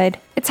even good.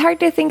 It's hard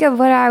to think of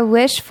what I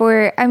wish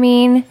for. I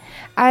mean,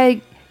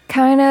 I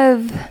kind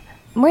of,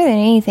 more than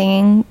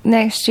anything,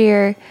 next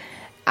year,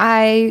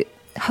 I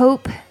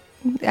hope,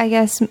 I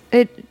guess,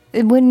 it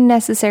wouldn't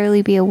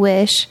necessarily be a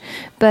wish,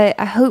 but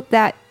I hope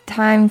that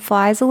time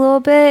flies a little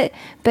bit.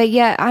 But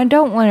yeah, I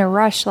don't want to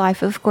rush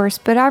life, of course,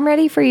 but I'm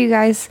ready for you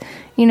guys,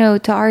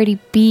 to already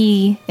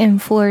be in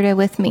Florida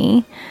with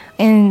me.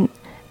 And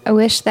I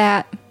wish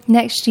that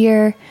next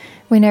year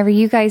whenever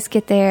you guys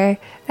get there,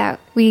 that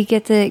we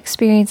get to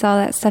experience all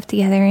that stuff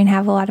together and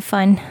have a lot of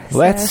fun.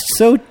 Well, that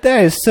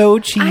is so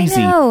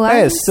cheesy. I know,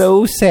 that is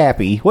so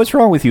sappy. What's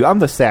wrong with you? I'm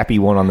the sappy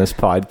one on this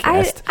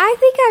podcast. I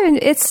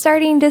think it's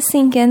starting to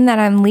sink in that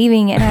I'm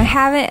leaving, and I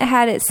haven't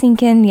had it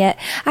sink in yet.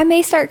 I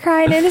may start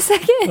crying in a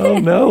second. Oh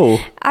no!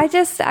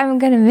 I'm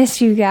gonna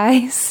miss you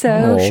guys. So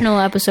Emotional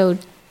episode.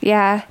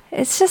 yeah,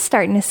 it's just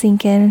starting to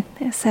sink in.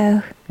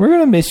 So we're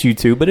gonna miss you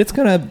too, but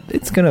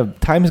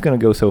time's gonna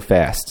go so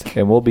fast,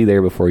 and we'll be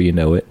there before you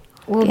know it.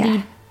 Will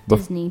be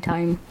Disney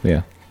time.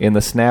 Yeah, in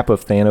the snap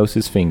of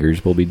Thanos'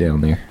 fingers, we'll be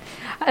down there.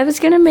 I was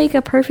gonna make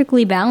a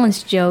perfectly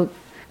balanced joke.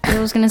 I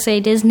was gonna say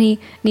Disney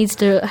needs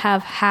to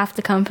have half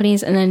the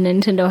companies, and then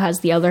Nintendo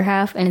has the other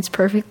half, and it's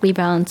perfectly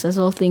balanced as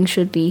all things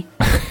should be.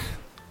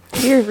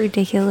 you're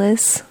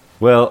ridiculous.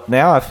 Well,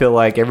 now I feel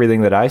like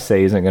everything that I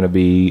say isn't going to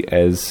be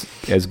as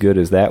good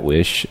as that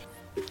wish.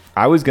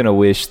 I was going to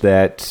wish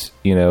that,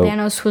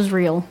 Thanos was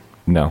real,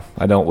 No,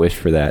 I don't wish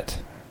for that.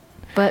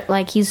 but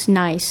like he's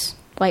nice,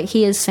 like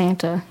he is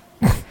Santa.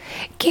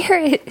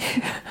 Garrett,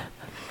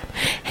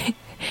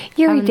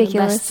 you're Having the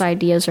ridiculous. best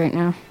ideas right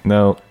now.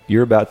 No,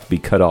 you're about to be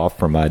cut off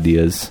from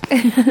ideas.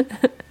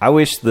 I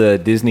wish the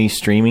Disney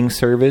streaming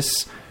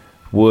service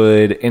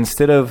would,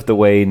 instead of the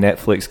way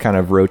Netflix kind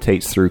of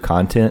rotates through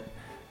content,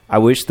 I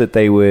wish that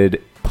they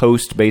would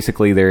post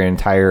basically their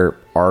entire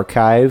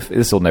archive.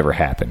 This will never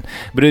happen,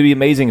 but it'd be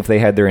amazing if they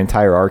had their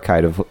entire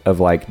archive of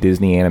like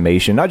Disney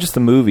animation, not just the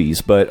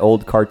movies, but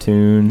old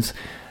cartoons,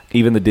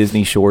 even the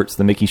Disney shorts,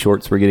 the Mickey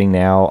shorts we're getting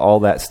now, all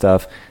that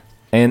stuff,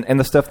 and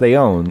the stuff they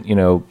own,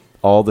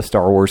 all the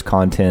Star Wars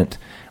content,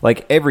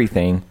 like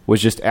everything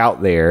was just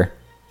out there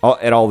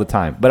at all the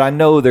time. But I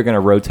know they're going to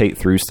rotate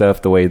through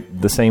stuff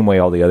the same way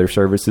all the other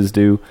services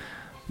do.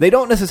 They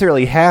don't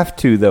necessarily have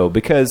to, though,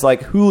 because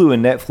like Hulu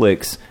and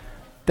Netflix,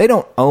 they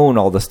don't own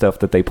all the stuff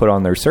that they put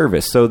on their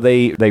service. So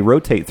they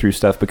rotate through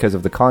stuff because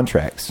of the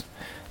contracts.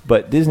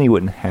 But Disney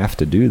wouldn't have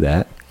to do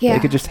that. Yeah. They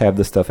could just have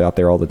the stuff out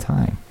there all the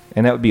time.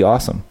 And that would be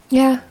awesome.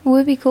 Yeah, it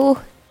would be cool.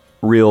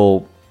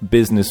 Real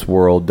business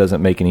world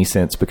doesn't make any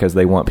sense because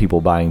they want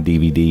people buying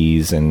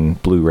DVDs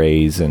and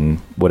Blu-rays and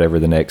whatever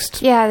the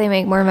next Yeah, they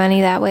make more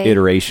money that way.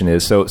 iteration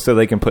is. So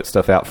they can put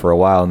stuff out for a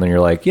while, and then you're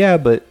like, yeah,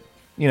 but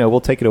we'll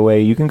take it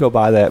away. You can go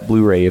buy that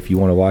Blu-ray if you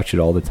want to watch it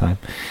all the time.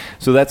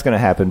 So that's going to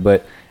happen.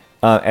 But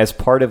as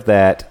part of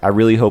that, I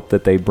really hope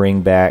that they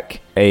bring back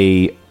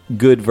a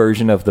good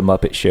version of The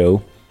Muppet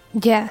Show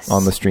Yes.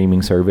 on the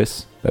streaming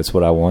service. That's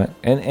what I want.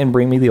 And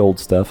bring me the old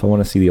stuff. I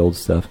want to see the old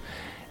stuff.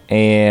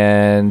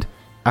 And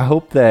I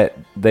hope that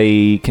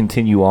they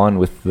continue on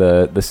with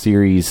the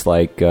series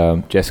like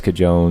Jessica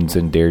Jones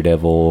and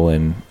Daredevil,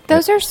 and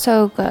Those are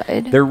so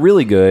good. they're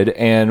really good.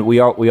 And we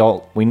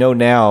know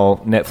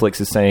now Netflix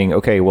is saying,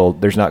 okay, well,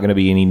 there's not going to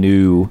be any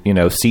new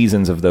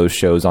seasons of those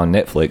shows on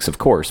Netflix, of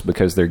course,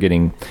 because their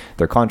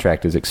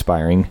contract is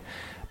expiring.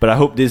 But I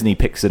hope Disney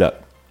picks it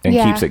up and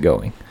Yeah. keeps it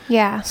going.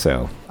 Yeah.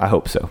 So I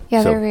hope so.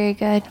 Yeah, So they're very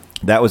good.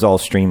 that was all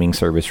streaming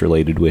service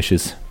related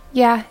wishes.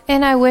 Yeah,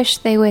 and I wish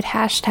they would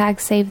hashtag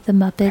save the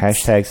Muppets.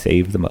 Hashtag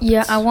save the Muppets.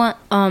 Yeah, I want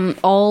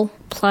all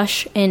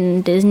plush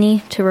in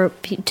Disney to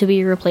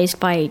be replaced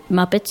by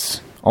Muppets.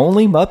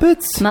 Only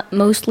Muppets?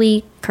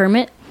 Mostly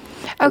Kermit.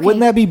 Okay,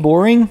 Wouldn't that be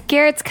boring?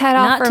 Garrett's cut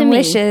off Not to from me.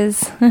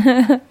 wishes.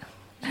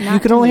 You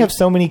can only have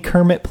so many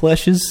Kermit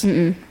plushes.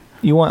 Mm-mm.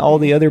 You want all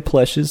the other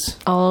plushes.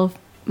 All of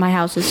my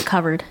house is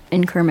covered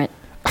in Kermit.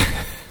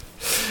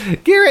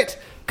 Garrett,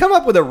 come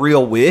up with a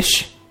real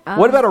wish.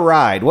 What about a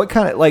ride?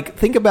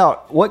 Think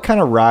about what kind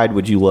of ride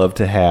would you love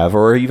to have,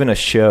 or even a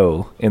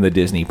show in the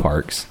Disney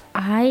parks?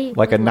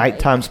 Like a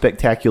nighttime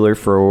spectacular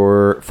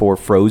for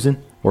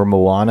Frozen or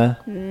Moana?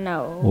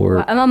 No. Or-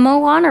 A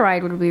Moana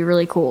ride would be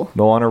really cool.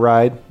 Moana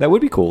ride? That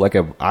would be cool.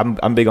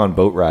 I'm big on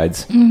boat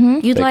rides.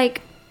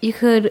 You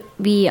could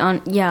be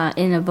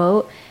in a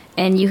boat,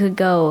 and you could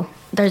go.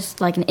 There's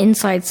like an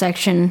inside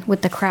section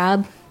with the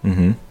crab.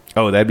 Mm-hmm.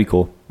 Oh, that'd be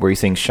cool. Where you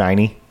sing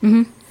Shiny?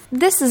 Mm-hmm.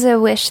 This is a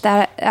wish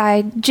that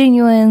I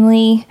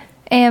genuinely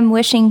am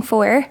wishing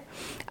for.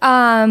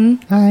 I'm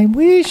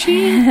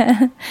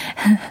wishing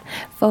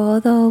for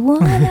the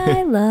one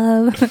I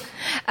love.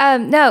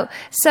 No,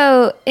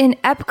 so in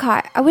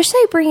Epcot, I wish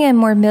they bring in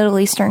more Middle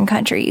Eastern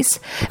countries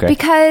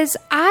because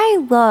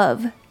I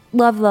love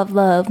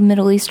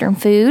Middle Eastern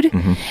food.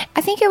 Mm-hmm.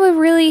 I think it would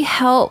really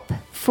help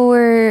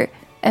for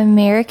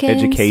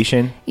Americans.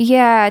 Education.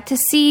 Yeah, to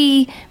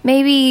see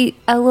maybe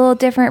a little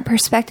different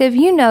perspective.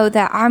 You know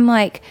that I'm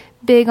like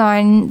big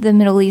on the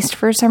Middle East.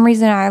 For some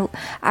reason,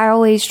 I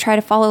always try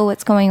to follow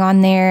what's going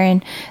on there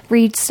and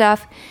read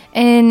stuff.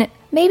 And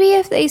maybe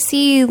if they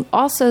see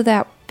also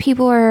that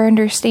people are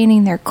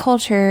understanding their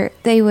culture,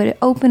 they would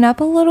open up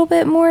a little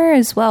bit more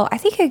as well. I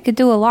think it could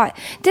do a lot.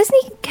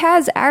 Disney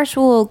has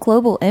actual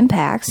global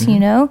impacts,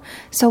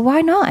 so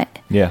why not?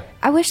 Yeah.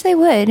 I wish they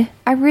would.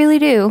 I really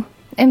do.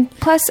 And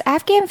plus,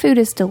 Afghan food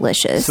is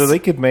delicious. So they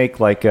could make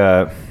like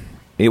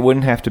it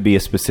wouldn't have to be a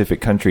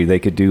specific country. They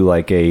could do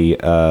like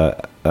a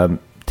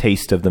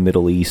Taste of the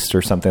Middle East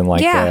or something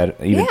like Yeah,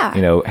 that. Even, yeah.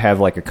 you know, have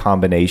like a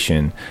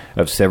combination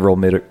of several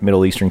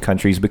Middle Eastern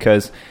countries,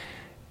 because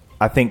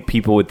I think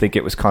people would think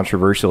it was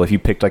controversial if you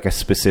picked like a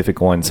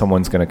specific one.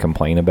 Someone's going to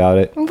complain about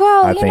it.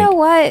 Well, you know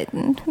what?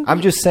 I'm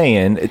just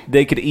saying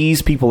they could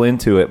ease people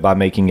into it by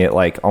making it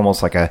like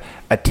almost like a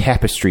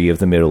tapestry of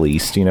the Middle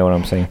East. You know what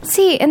I'm saying?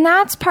 See, and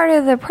that's part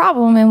of the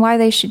problem and why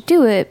they should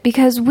do it,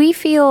 because we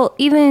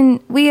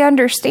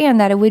understand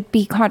that it would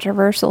be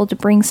controversial to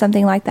bring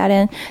something like that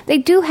in. They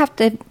do have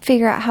to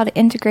figure out how to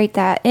integrate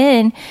that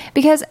in,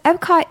 because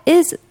Epcot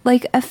is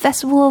like a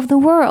festival of the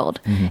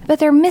world, but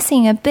they're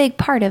missing a big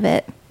part of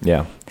it.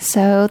 Yeah.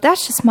 So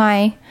that's just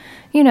my,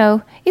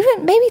 even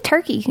maybe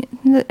turkey,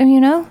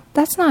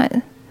 that's not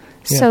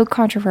so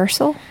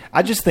controversial.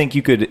 I just think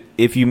you could,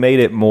 if you made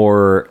it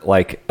more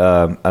like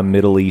a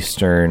Middle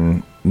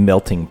Eastern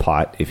melting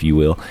pot, if you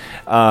will,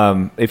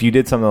 if you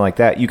did something like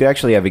that, you could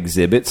actually have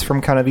exhibits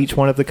from kind of each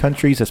one of the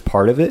countries as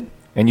part of it.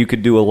 And you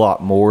could do a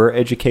lot more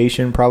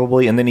education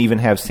probably, and then even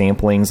have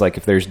samplings, like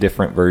if there's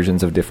different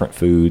versions of different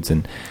foods.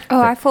 And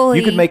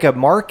you could make a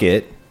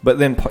market, but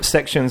then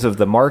sections of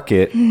the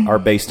market are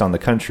based on the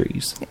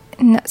countries.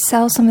 And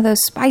sell some of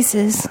those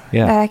spices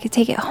that I could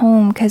take at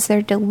home because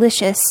they're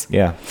delicious.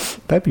 Yeah,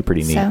 that'd be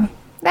pretty neat. So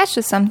that's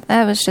just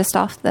that was just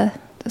off the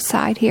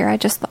side here. I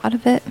just thought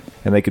of it.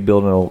 And they could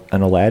build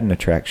an Aladdin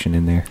attraction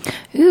in there.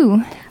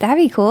 Ooh, that'd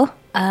be cool.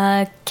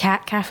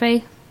 Cat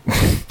cafe.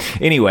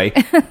 Anyway,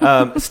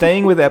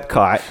 staying with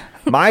Epcot,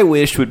 my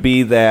wish would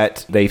be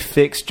that they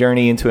fix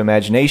Journey into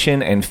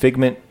Imagination and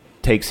Figment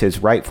takes his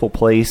rightful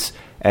place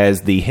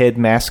as the head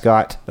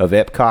mascot of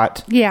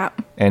Epcot. Yeah.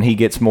 And he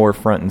gets more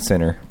front and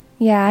center.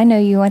 Yeah, I know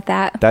you want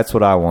that. That's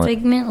what I want.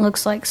 Figment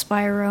looks like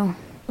Spyro.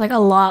 Like a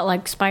lot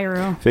like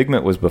Spyro.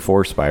 Figment was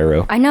before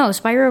Spyro. I know.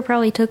 Spyro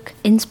probably took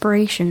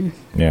inspiration.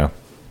 Yeah,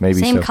 maybe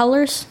Same so.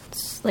 colors.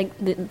 It's like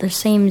the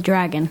same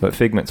dragon. But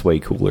Figment's way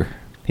cooler.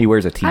 He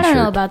wears a t-shirt. I don't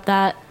know about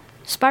that.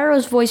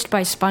 Spyro's voiced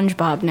by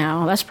SpongeBob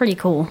now. That's pretty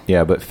cool.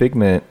 Yeah, but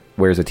Figment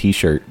wears a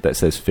t-shirt that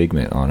says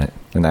Figment on it.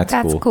 And that's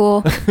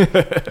cool.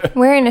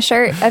 Wearing a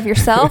shirt of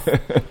yourself,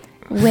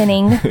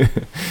 winning.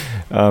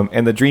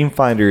 And the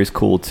Dreamfinder is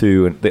cool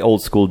too. The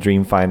old school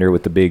Dreamfinder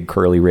with the big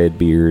curly red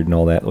beard and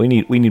all that. We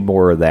need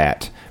more of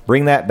that.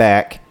 Bring that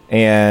back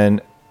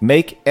and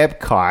make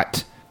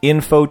Epcot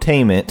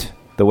infotainment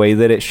the way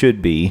that it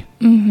should be.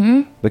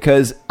 Mm-hmm.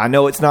 Because I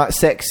know it's not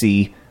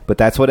sexy, but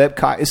that's what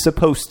Epcot is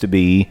supposed to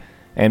be.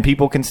 And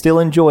people can still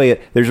enjoy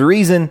it. There's a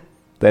reason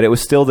that it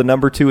was still the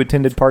number 2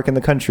 attended park in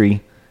the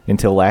country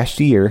until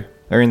last year,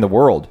 or in the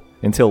world,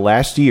 until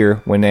last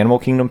year when Animal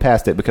Kingdom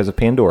passed it because of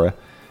Pandora.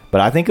 But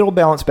I think it'll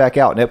balance back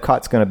out, and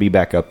Epcot's going to be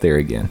back up there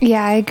again.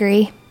 Yeah, I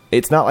agree.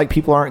 It's not like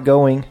people aren't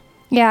going.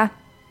 Yeah.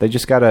 They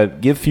just got to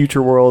give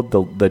Future World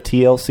the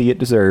TLC it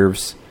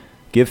deserves.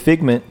 Give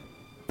Figment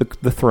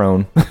the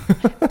throne.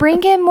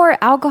 Bring in more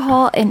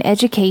alcohol and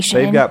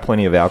education. They've got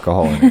plenty of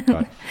alcohol in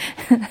Epcot.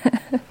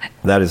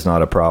 That is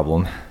not a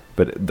problem.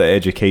 But the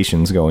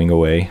education's going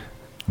away.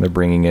 They're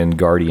bringing in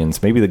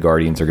Guardians. Maybe the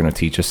Guardians are going to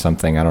teach us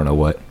something. I don't know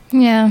what.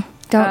 Yeah.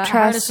 Don't How to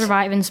trust.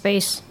 survive in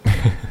space.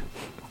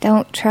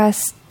 Don't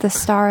trust the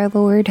Star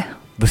Lord.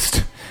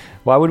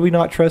 Why would we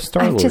not trust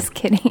Star-Lord? I'm just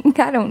kidding.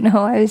 I don't know.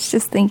 I was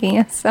just thinking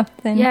of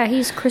something. Yeah,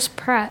 he's Chris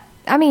Pratt.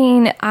 I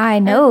mean, I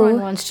know.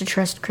 Everyone wants to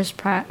trust Chris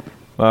Pratt.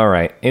 All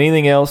right.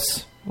 Anything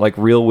else? Like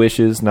real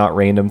wishes, not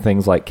random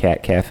things like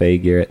Cat Cafe,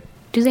 Garrett?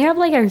 Do they have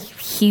like a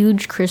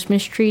huge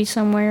Christmas tree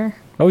somewhere?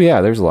 Oh,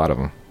 yeah. There's a lot of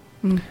them.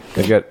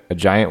 They've got a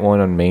giant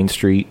one on Main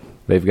Street.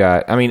 They've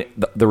got, I mean,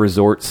 the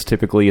resorts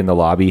typically in the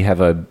lobby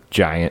have a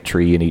giant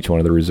tree in each one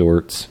of the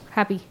resorts.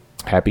 Happy.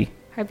 Happy?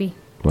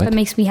 What? That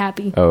makes me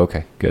happy. Oh,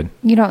 okay. Good.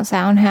 You don't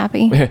sound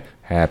happy.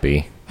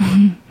 Happy.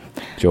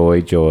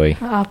 Joy.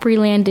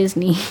 Opryland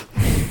Disney.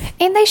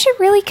 And they should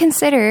really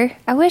consider,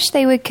 I wish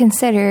they would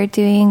consider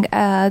doing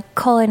a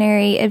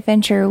culinary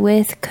adventure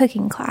with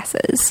cooking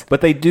classes.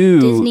 But they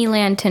do.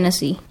 Disneyland,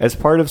 Tennessee. As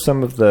part of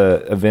some of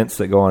the events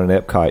that go on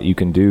in Epcot, you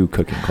can do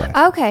cooking classes.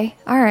 Okay.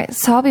 All right.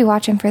 So I'll be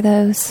watching for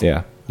those.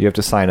 Yeah. You have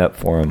to sign up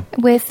for them.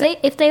 If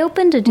they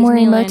opened a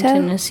Morimoto? Disneyland,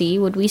 Tennessee,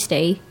 would we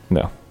stay?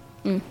 No.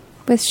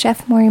 With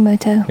Chef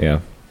Morimoto. Yeah.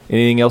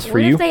 Anything else for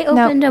What you? if they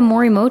opened a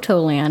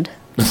Morimoto land?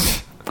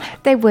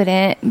 They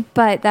wouldn't,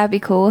 but that'd be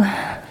cool.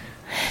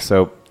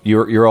 So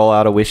you're all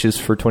out of wishes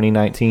for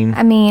 2019?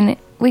 I mean,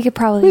 we could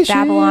probably Wishes.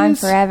 babble on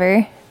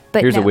forever.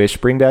 But Here's no. a wish.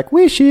 Bring back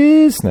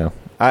wishes. No.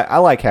 I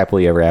like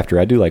Happily Ever After.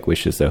 I do like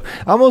wishes, though.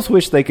 I almost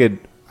wish they could...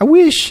 I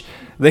wish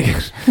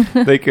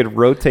they could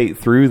rotate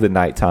through the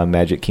nighttime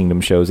Magic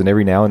Kingdom shows and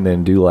every now and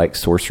then do, like,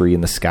 Sorcery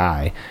in the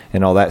Sky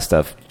and all that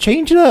stuff.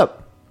 Change it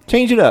up.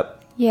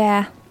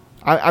 Yeah.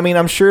 I mean,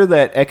 I'm sure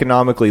that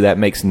economically that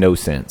makes no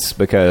sense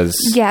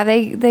because... Yeah,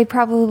 they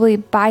probably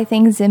buy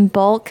things in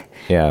bulk.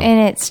 Yeah.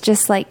 And it's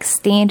just like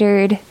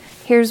standard,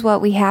 here's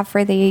what we have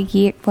for the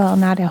year. Well,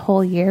 not a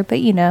whole year, but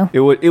you know.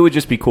 It would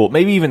just be cool.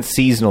 Maybe even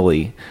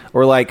seasonally.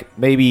 Or like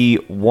maybe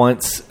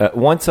once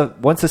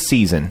a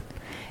season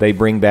they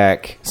bring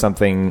back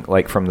something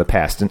like from the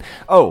past. And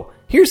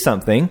here's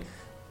something.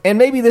 And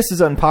maybe this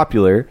is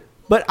unpopular,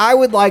 But I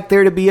would like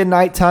there to be a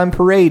nighttime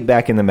parade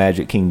back in the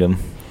Magic Kingdom.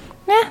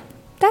 Yeah,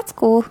 that's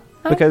cool.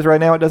 Because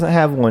right now it doesn't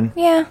have one.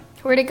 Yeah.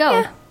 Where'd it go?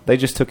 Yeah. They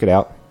just took it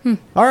out.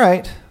 All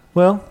right.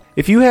 Well,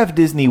 if you have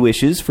Disney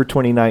wishes for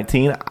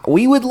 2019,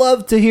 we would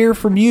love to hear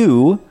from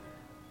you.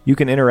 You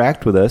can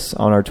interact with us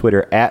on our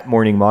Twitter at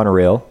Morning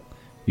Monorail.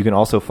 You can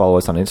also follow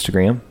us on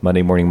Instagram,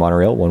 Monday Morning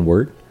Monorail, one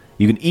word.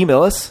 You can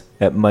email us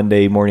at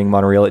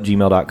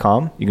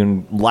mondaymorningmonorail@gmail.com. You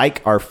can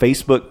like our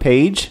Facebook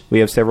page. We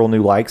have several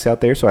new likes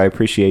out there, so I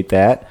appreciate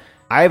that.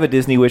 I have a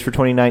Disney wish for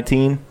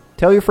 2019.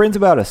 Tell your friends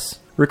about us.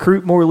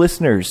 Recruit more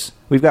listeners.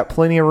 We've got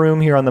plenty of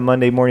room here on the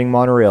Monday Morning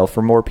Monorail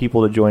for more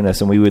people to join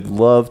us, and we would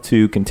love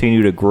to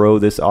continue to grow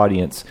this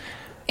audience.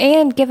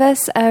 And give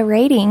us a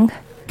rating.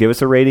 Give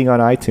us a rating on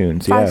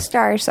iTunes. 5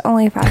 stars.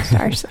 Only 5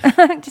 stars.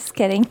 Just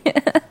kidding.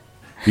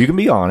 You can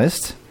be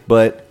honest,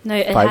 but No,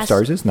 it 5 has-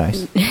 stars is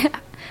nice.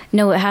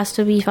 No, it has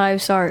to be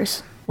 5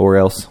 stars. Or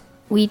else.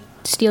 We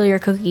steal your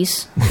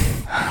cookies.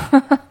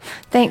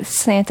 Thanks,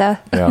 Santa.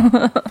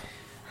 Yeah.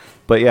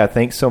 But yeah,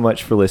 thanks so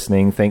much for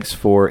listening. Thanks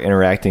for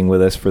interacting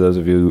with us, for those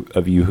of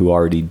you who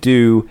already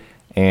do.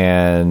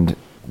 And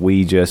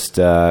we just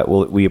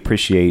we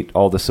appreciate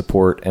all the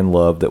support and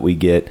love that we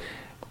get.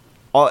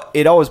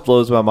 It always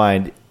blows my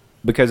mind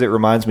because it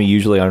reminds me,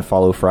 usually on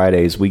Follow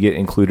Fridays, we get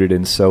included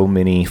in so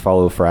many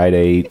Follow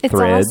Friday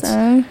threads.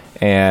 Awesome.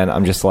 And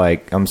I'm just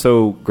like, I'm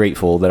so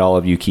grateful that all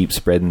of you keep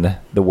spreading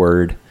the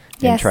word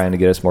and Yes. trying to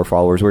get us more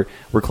followers. We're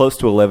close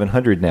to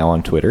 1,100 now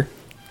on Twitter.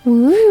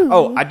 Ooh.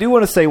 Oh, I do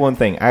want to say one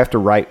thing. I have to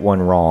right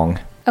one wrong.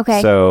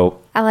 Okay. So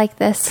I like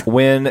this.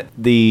 when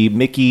the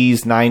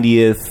Mickey's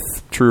 90th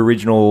True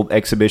Original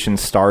exhibition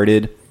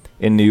started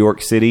in New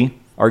York City,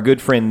 our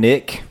good friend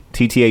Nick,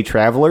 TTA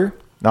Traveler,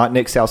 not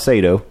Nick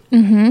Salcedo,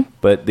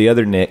 but the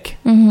other Nick.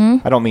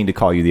 I don't mean to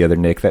call you the other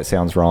Nick. That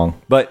sounds wrong.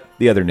 But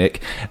the other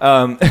Nick.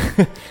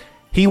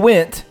 He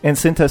went and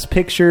sent us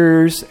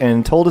pictures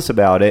and told us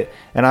about it.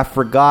 And I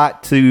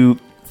forgot to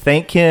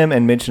thank him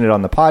and mention it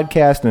on the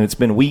podcast. And it's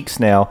been weeks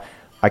now.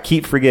 I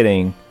keep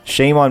forgetting.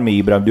 Shame on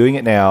me, but I'm doing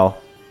it now.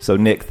 So,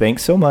 Nick,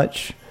 thanks so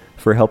much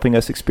for helping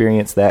us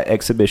experience that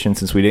exhibition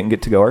since we didn't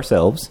get to go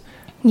ourselves.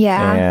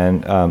 Yeah.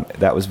 And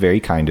that was very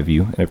kind of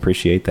you. And I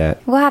appreciate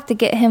that. We'll have to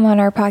get him on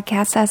our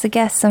podcast as a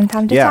guest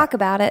sometime to talk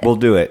about it. We'll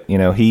do it. You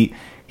know, he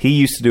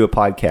used to do a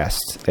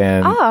podcast.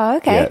 And Oh,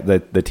 okay. Yeah,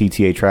 the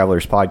TTA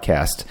Travelers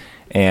podcast.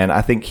 And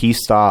I think he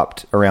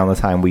stopped around the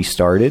time we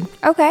started.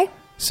 Okay.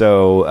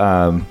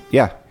 So,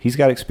 yeah, he's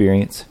got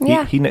experience.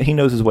 Yeah. He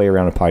knows his way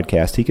around a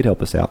podcast. He could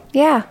help us out.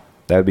 Yeah.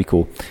 That would be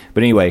cool.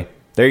 But anyway,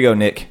 there you go,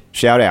 Nick.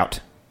 Shout out.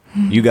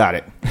 You got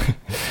it.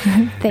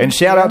 And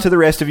shout out to the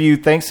rest of you.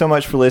 Thanks so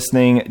much for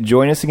listening.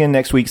 Join us again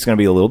next week. It's going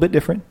to be a little bit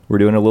different. We're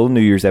doing a little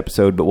New Year's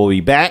episode, but we'll be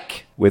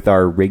back with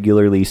our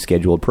regularly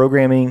scheduled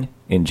programming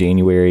in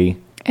January.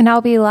 And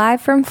I'll be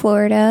live from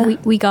Florida.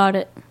 We got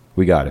it.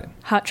 We got it.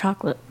 Hot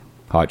chocolate.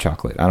 Hot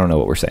chocolate. I don't know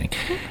what we're saying.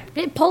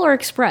 Polar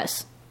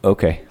Express.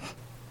 Okay.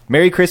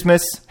 Merry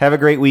Christmas. Have a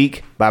great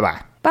week.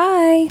 Bye-bye.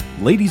 Bye.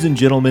 Ladies and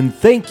gentlemen,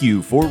 thank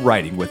you for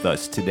riding with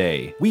us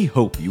today. We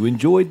hope you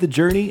enjoyed the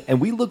journey,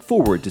 and we look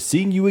forward to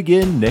seeing you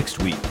again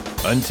next week.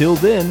 Until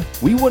then,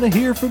 we want to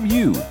hear from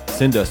you.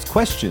 Send us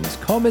questions,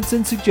 comments,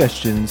 and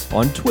suggestions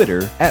on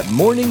Twitter at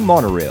Morning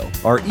Monorail.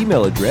 Our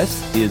email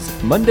address is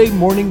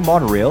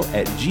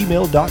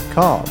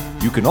mondaymorningmonorail@gmail.com.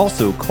 You can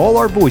also call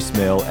our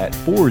voicemail at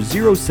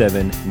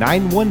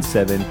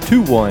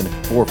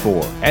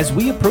 407-917-2144. As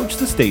we approach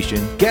the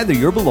station, gather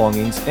your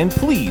belongings and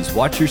please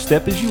watch your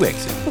step as you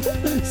exit.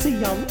 See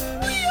y'all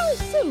real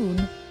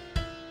soon.